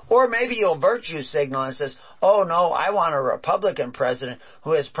stuff. Or maybe you'll virtue signal and says, oh no, I want a Republican president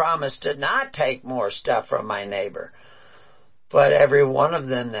who has promised to not take more stuff from my neighbor. But every one of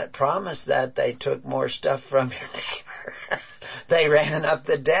them that promised that, they took more stuff from your neighbor. They ran up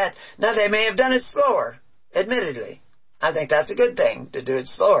the debt. Now, they may have done it slower, admittedly. I think that's a good thing, to do it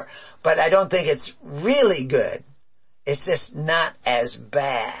slower. But I don't think it's really good. It's just not as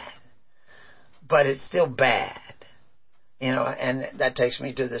bad. But it's still bad. You know, and that takes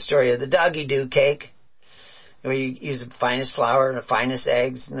me to the story of the doggy-doo cake, where you use the finest flour and the finest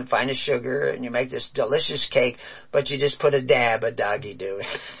eggs and the finest sugar, and you make this delicious cake, but you just put a dab of doggy-doo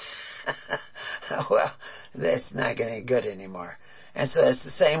in. Well, that's not going to be good anymore. And so it's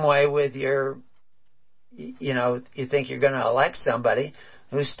the same way with your, you know, you think you're going to elect somebody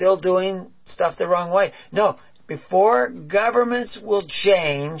who's still doing stuff the wrong way. No, before governments will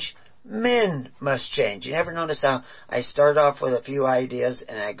change, men must change. You ever notice how I start off with a few ideas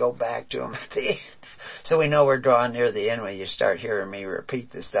and I go back to them at the end? So we know we're drawing near the end when you start hearing me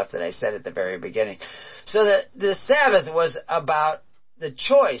repeat the stuff that I said at the very beginning. So the Sabbath was about the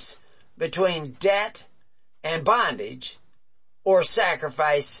choice between debt and bondage, or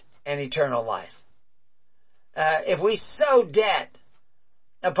sacrifice and eternal life. If we sow debt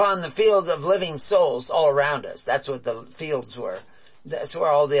upon the field of living souls all around us, that's what the fields were, that's where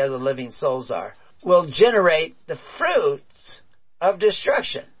all the other living souls are, will generate the fruits of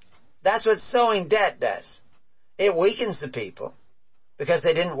destruction. That's what sowing debt does. It weakens the people because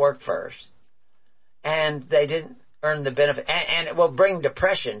they didn't work first and they didn't earn the benefit. And it will bring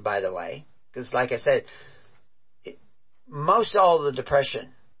depression, by the way, because like I said, most all of the depression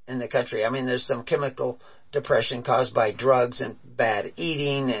in the country, I mean, there's some chemical depression caused by drugs and bad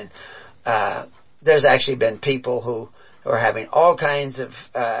eating, and there's actually been people who are having all kinds of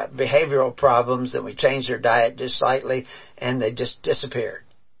behavioral problems, and we changed their diet just slightly and they just disappeared.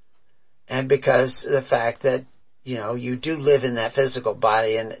 And because of the fact that, you know, you do live in that physical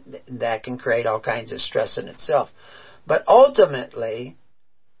body, and that can create all kinds of stress in itself. But ultimately,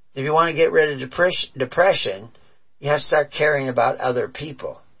 if you want to get rid of depression, you have to start caring about other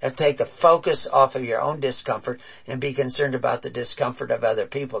people. You have to take the focus off of your own discomfort and be concerned about the discomfort of other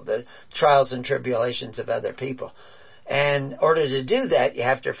people, the trials and tribulations of other people. And in order to do that, you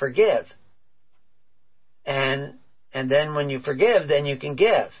have to forgive. And then when you forgive, then you can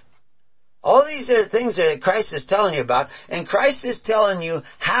give. All these are things that Christ is telling you about, and Christ is telling you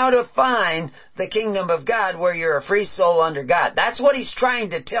how to find the kingdom of God where you're a free soul under God. That's what He's trying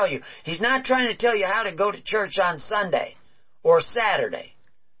to tell you. He's not trying to tell you how to go to church on Sunday or Saturday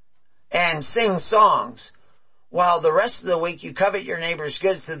and sing songs while the rest of the week you covet your neighbor's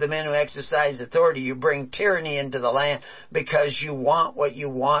goods through the men who exercise authority. You bring tyranny into the land because you want what you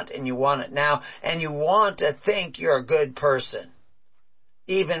want, and you want it now, and you want to think you're a good person,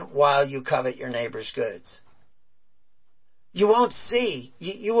 even while you covet your neighbor's goods. You won't see.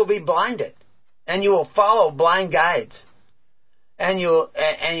 You will be blinded, and you will follow blind guides, and you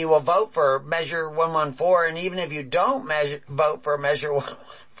will vote for Measure 114. And even if you don't vote for Measure 114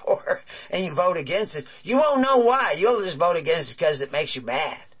 and you vote against it, you won't know why. You'll just vote against it because it makes you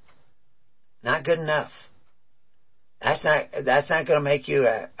mad. Not good enough. That's not going to make you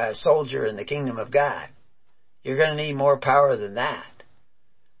a soldier in the kingdom of God. You're going to need more power than that.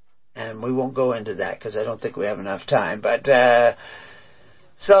 And we won't go into that because I don't think we have enough time. But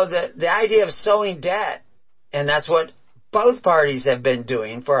so the idea of sowing debt, and that's what both parties have been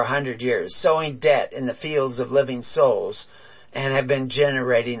doing for 100 years, sowing debt in the fields of living souls, and have been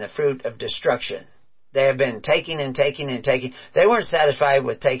generating the fruit of destruction. They have been taking and taking and taking. They weren't satisfied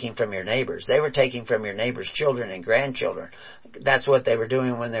with taking from your neighbors. They were taking from your neighbors' children and grandchildren. That's what they were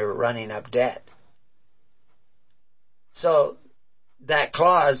doing when they were running up debt. So that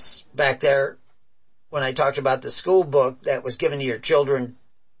clause back there, when I talked about the school book that was given to your children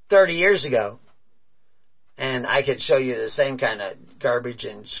 30 years ago, and I could show you the same kind of garbage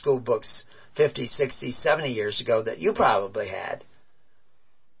in school books 50, 60, 70 years ago that you probably had.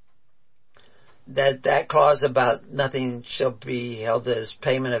 that clause about nothing shall be held as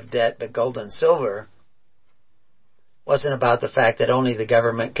payment of debt but gold and silver wasn't about the fact that only the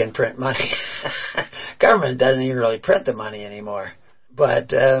government can print money. Government doesn't even really print the money anymore.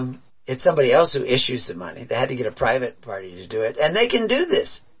 But it's somebody else who issues the money. They had to get a private party to do it. And they can do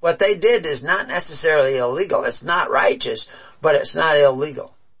this. What they did is not necessarily illegal. It's not righteous, but it's not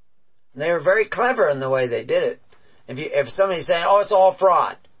illegal. And they were very clever in the way they did it. If somebody's saying, oh, it's all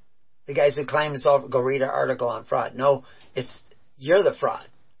fraud, the guys who claim it's all, go read our article on fraud. No, you're the fraud.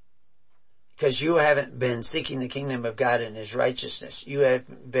 Because you haven't been seeking the kingdom of God and His righteousness. You have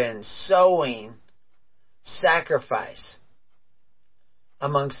been sowing sacrifice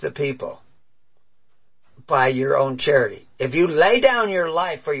amongst the people by your own charity. If you lay down your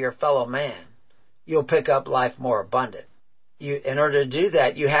life for your fellow man, you'll pick up life more abundant. In order to do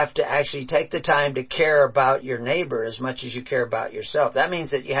that, you have to actually take the time to care about your neighbor as much as you care about yourself. That means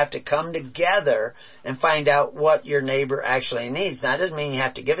that you have to come together and find out what your neighbor actually needs. Now, that doesn't mean you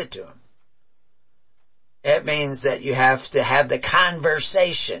have to give it to him. It means that you have to have the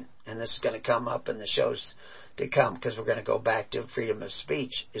conversation, and this is going to come up in the shows to come, because we're going to go back to freedom of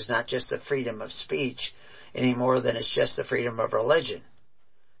speech. It's not just the freedom of speech any more than it's just the freedom of religion.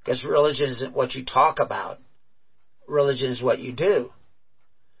 Because religion isn't what you talk about. Religion is what you do.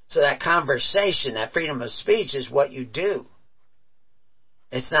 So that conversation, that freedom of speech is what you do.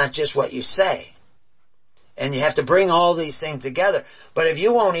 It's not just what you say. And you have to bring all these things together. But if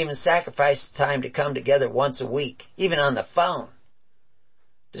you won't even sacrifice the time to come together once a week, even on the phone,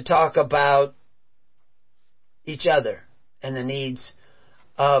 to talk about each other and the needs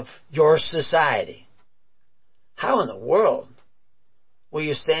of your society, how in the world will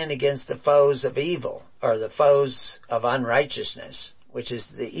you stand against the foes of evil, or the foes of unrighteousness, which is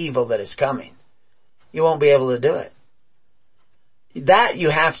the evil that is coming? You won't be able to do it. That you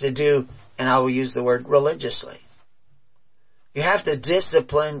have to do, and I will use the word religiously. You have to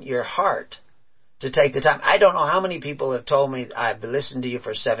discipline your heart to take the time. I don't know how many people have told me, I've listened to you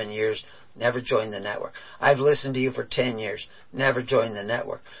for 7 years, never joined the network. I've listened to you for 10 years, never joined the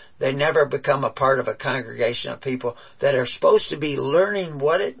network. They never become a part of a congregation of people that are supposed to be learning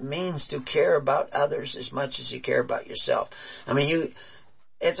what it means to care about others as much as you care about yourself. I mean,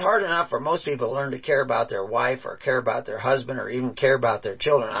 it's hard enough for most people to learn to care about their wife or care about their husband or even care about their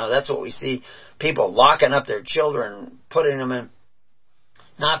children. Now, that's what we see, people locking up their children, putting them in,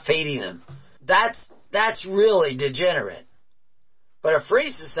 not feeding them. That's really degenerate. But a free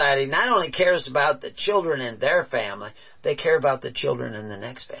society not only cares about the children in their family, they care about the children in the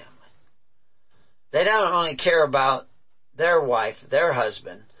next family. They don't only care about their wife, their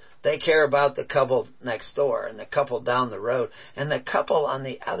husband. They care about the couple next door and the couple down the road and the couple on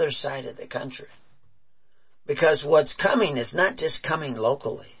the other side of the country. Because what's coming is not just coming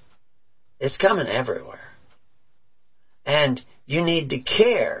locally. It's coming everywhere. And you need to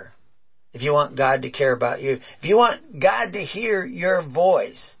care if you want God to care about you. If you want God to hear your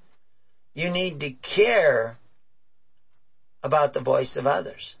voice, you need to care about the voice of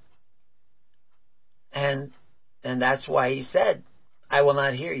others. And that's why He said, I will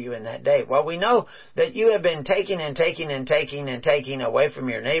not hear you in that day. Well, we know that you have been taking and taking and taking and taking away from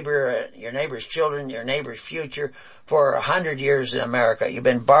your neighbor, your neighbor's children, your neighbor's future for 100 years in America. You've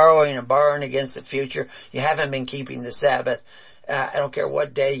been borrowing and borrowing against the future. You haven't been keeping the Sabbath. I don't care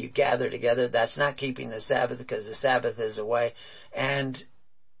what day you gather together. That's not keeping the Sabbath, because the Sabbath is away. And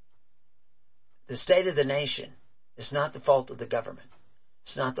the state of the nation is not the fault of the government.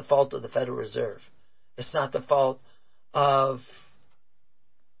 It's not the fault of the Federal Reserve. It's not the fault of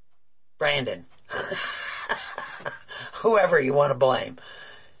Brandon. Whoever you want to blame.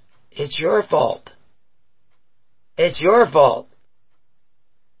 It's your fault. It's your fault.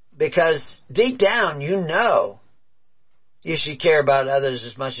 Because deep down you know you should care about others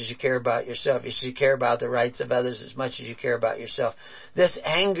as much as you care about yourself. You should care about the rights of others as much as you care about yourself. This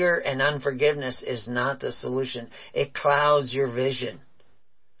anger and unforgiveness is not the solution. It clouds your vision.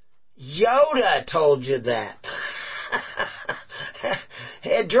 Yoda told you that.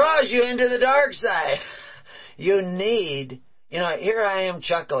 It draws you into the dark side. You need, here I am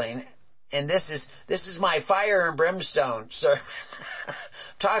chuckling, and this is my fire and brimstone, sir.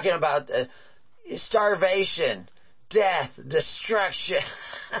 Talking about the starvation, death, destruction,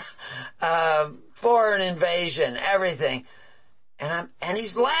 foreign invasion, everything. And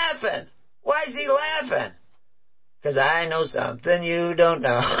he's laughing. Why is he laughing? Because I know something you don't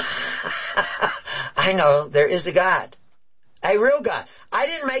know. I know there is a God. A real God. I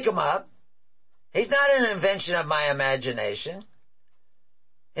didn't make him up. He's not an invention of my imagination.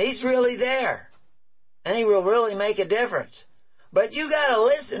 He's really there. And he will really make a difference. But you got to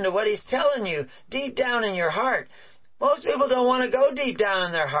listen to what He's telling you deep down in your heart. Most people don't want to go deep down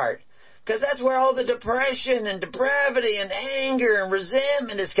in their heart, because that's where all the depression and depravity and anger and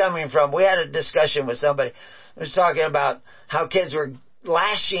resentment is coming from. We had a discussion with somebody who was talking about how kids were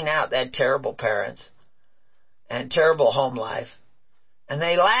lashing out. They had terrible parents and terrible home life. And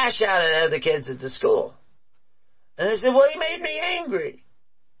they lash out at other kids at the school. And they said, well, he made me angry.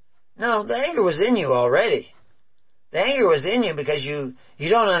 No, the anger was in you already. The anger was in you because you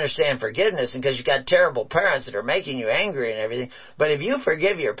don't understand forgiveness and because you got terrible parents that are making you angry and everything. But if you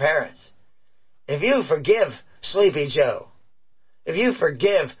forgive your parents, if you forgive Sleepy Joe, if you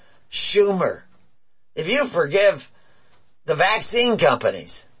forgive Schumer, if you forgive the vaccine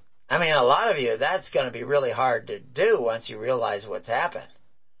companies, I mean, a lot of you, that's going to be really hard to do once you realize what's happened.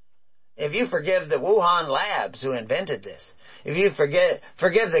 If you forgive the Wuhan labs who invented this, if you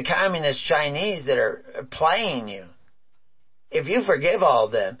forgive the communist Chinese that are playing you, if you forgive all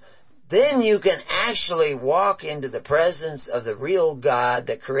of them, then you can actually walk into the presence of the real God,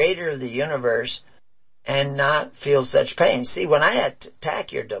 the creator of the universe, and not feel such pain. See, when I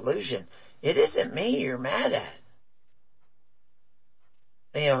attack your delusion, it isn't me you're mad at.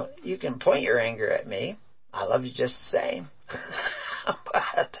 You know, you can point your anger at me. I love you just the same.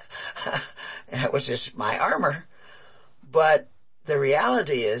 But that was just my armor. But the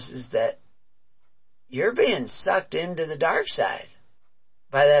reality is that you're being sucked into the dark side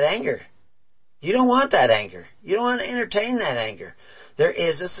by that anger. You don't want that anger. You don't want to entertain that anger. There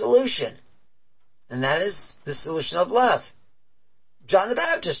is a solution. And that is the solution of love. John the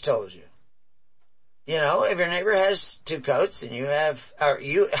Baptist told you. You know, if your neighbor has 2 coats and if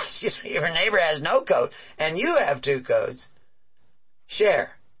your neighbor has no coat and you have 2 coats,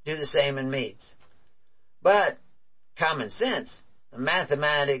 share. Do the same in meats. But common sense, the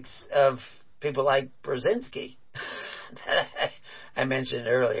mathematics of people like Brzezinski that I mentioned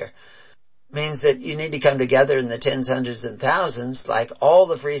earlier, means that you need to come together in the tens, hundreds, and thousands, like all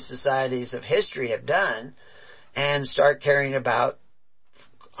the free societies of history have done, and start caring about.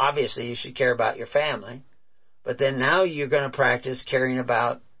 Obviously, you should care about your family, but then now you're going to practice caring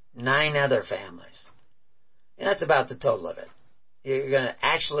about 9 other families. And that's about the total of it. You're going to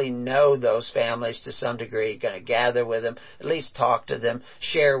actually know those families to some degree. You're going to gather with them, at least talk to them,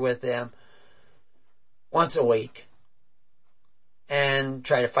 share with them once a week, and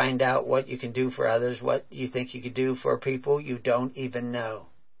try to find out what you can do for others, what you think you could do for people you don't even know.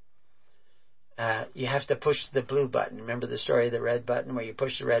 You have to push the blue button. Remember the story of the red button, where you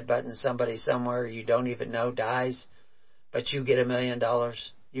push the red button, somebody somewhere you don't even know dies, but you get $1 million,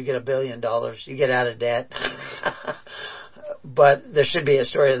 you get $1 billion, you get out of debt. But there should be a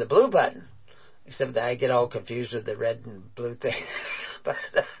story of the blue button, except that I get all confused with the red and blue thing.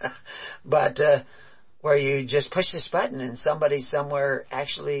 but where you just push this button and somebody somewhere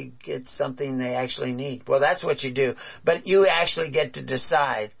actually gets something they actually need. Well, that's what you do. But you actually get to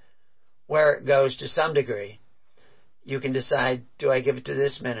decide where it goes to some degree. You can decide, do I give it to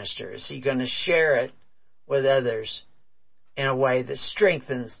this minister? Is he going to share it with others in a way that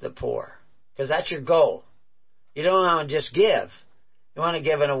strengthens the poor? Because that's your goal. You don't want to just give. You want to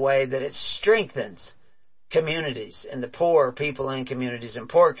give in a way that it strengthens communities and the poor people in communities and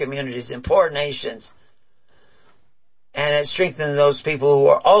poor nations. And it strengthens those people who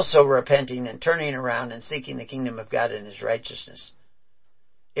are also repenting and turning around and seeking the kingdom of God and His righteousness.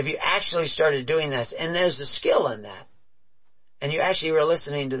 If you actually started doing this, and there's a skill in that, and you actually were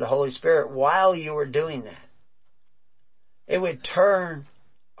listening to the Holy Spirit while you were doing that, it would turn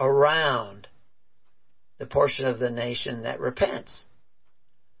around the portion of the nation that repents.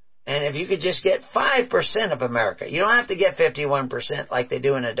 And if you could just get 5% of America, you don't have to get 51% like they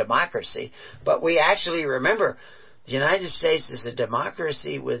do in a democracy, but we actually remember the United States is a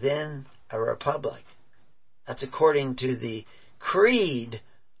democracy within a republic. That's according to the creed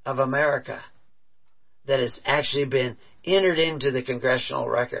of America that has actually been entered into the congressional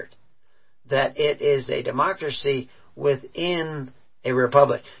record, that it is a democracy within a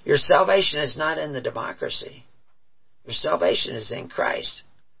republic. Your salvation is not in the democracy. Your salvation is in Christ.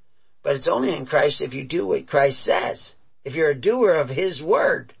 But it's only in Christ if you do what Christ says. If you're a doer of His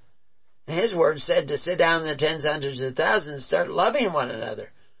word. And His word said to sit down in the tens, hundreds, and thousands and start loving one another.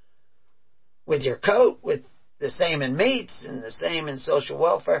 With your coat, with the same in meats and the same in social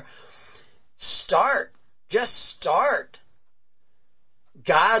welfare. Start. Just start.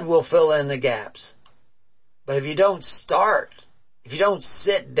 God will fill in the gaps. But if you don't start, if you don't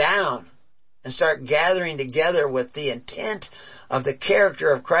sit down and start gathering together with the intent of the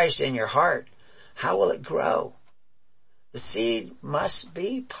character of Christ in your heart, how will it grow? The seed must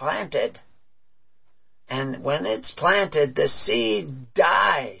be planted. And when it's planted, the seed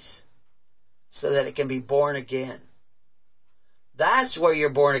dies so that it can be born again. That's where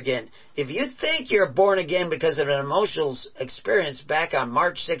you're born again. If you think you're born again because of an emotional experience back on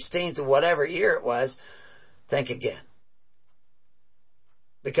March 16th of whatever year it was, think again.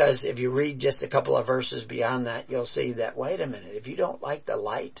 Because if you read just a couple of verses beyond that, you'll see that, wait a minute, if you don't like the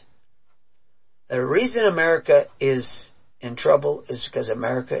light, the reason America is in trouble is because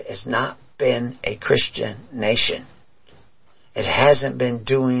America has not been a Christian nation. It hasn't been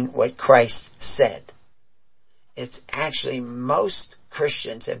doing what Christ said. It's actually most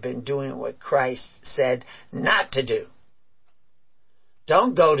Christians have been doing what Christ said not to do.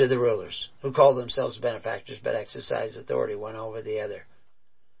 Don't go to the rulers who call themselves benefactors but exercise authority one over the other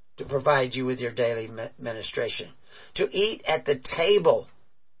to provide you with your daily ministration. To eat at the table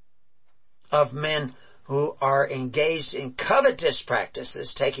of men who are engaged in covetous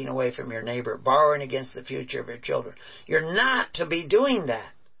practices, taking away from your neighbor, borrowing against the future of your children. You're not to be doing that.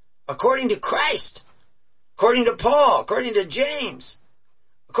 According to Christ, according to Paul, according to James,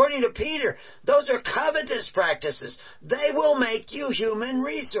 according to Peter, those are covetous practices. They will make you human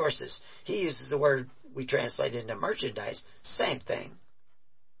resources. He uses the word we translate into merchandise. Same thing.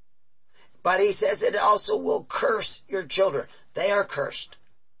 But he says it also will curse your children. They are cursed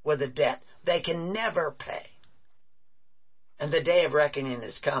with a debt they can never pay. And the day of reckoning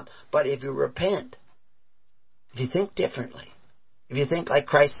has come. But if you repent, if you think differently, if you think like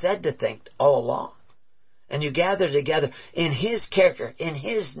Christ said to think all along, and you gather together in His character, in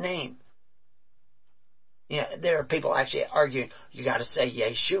His name. There are people actually arguing, you got to say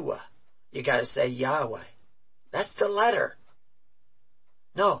Yeshua. You got to say Yahweh. That's the letter.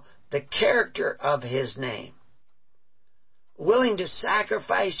 No, the character of His name. Willing to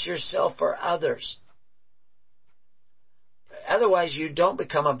sacrifice yourself for others. Otherwise, you don't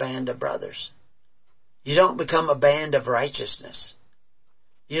become a band of brothers. You don't become a band of righteousness.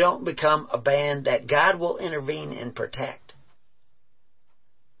 You don't become a band that God will intervene and protect.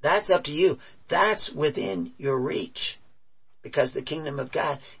 That's up to you. That's within your reach. Because the kingdom of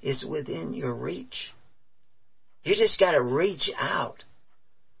God is within your reach. You just got to reach out.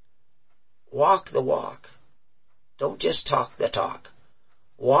 Walk the walk. Don't just talk the talk.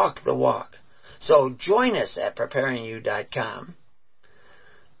 Walk the walk. So join us at preparingyou.com.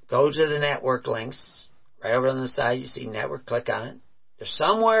 Go to the network links. Right over on the side you see network. Click on it. There's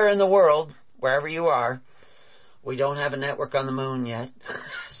somewhere in the world, wherever you are, we don't have a network on the moon yet.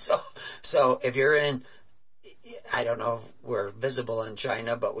 So if you're in, I don't know if we're visible in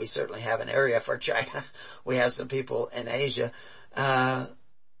China, but we certainly have an area for China. We have some people in Asia.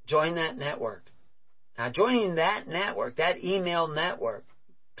 Join that network. Now, joining that network, that email network,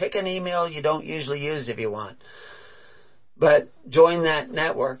 pick an email you don't usually use if you want. But join that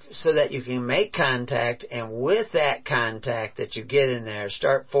network so that you can make contact, and with that contact that you get in there,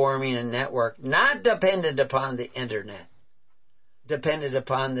 start forming a network not dependent upon the internet, dependent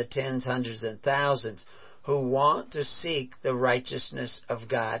upon the tens, hundreds, and thousands who want to seek the righteousness of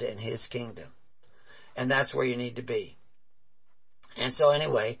God and His kingdom. And that's where you need to be. And so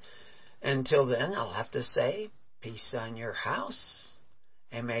anyway, until then, I'll have to say, peace on your house,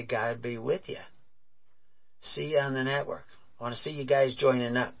 and may God be with you. See you on the network. I want to see you guys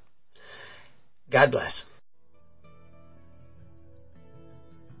joining up. God bless.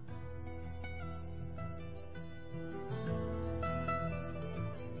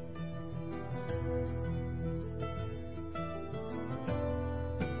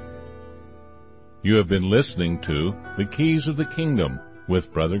 You have been listening to The Keys of the Kingdom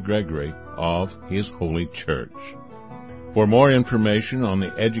with Brother Gregory of His Holy Church. For more information on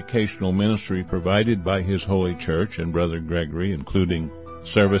the educational ministry provided by His Holy Church and Brother Gregory, including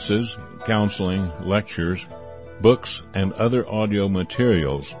services, counseling, lectures, books, and other audio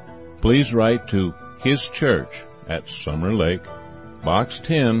materials, please write to His Church at Summer Lake, Box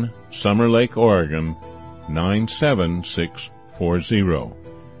 10, Summer Lake, Oregon, 97640.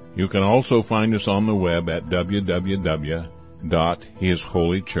 You can also find us on the web at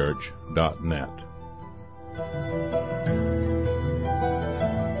www.hisholychurch.net.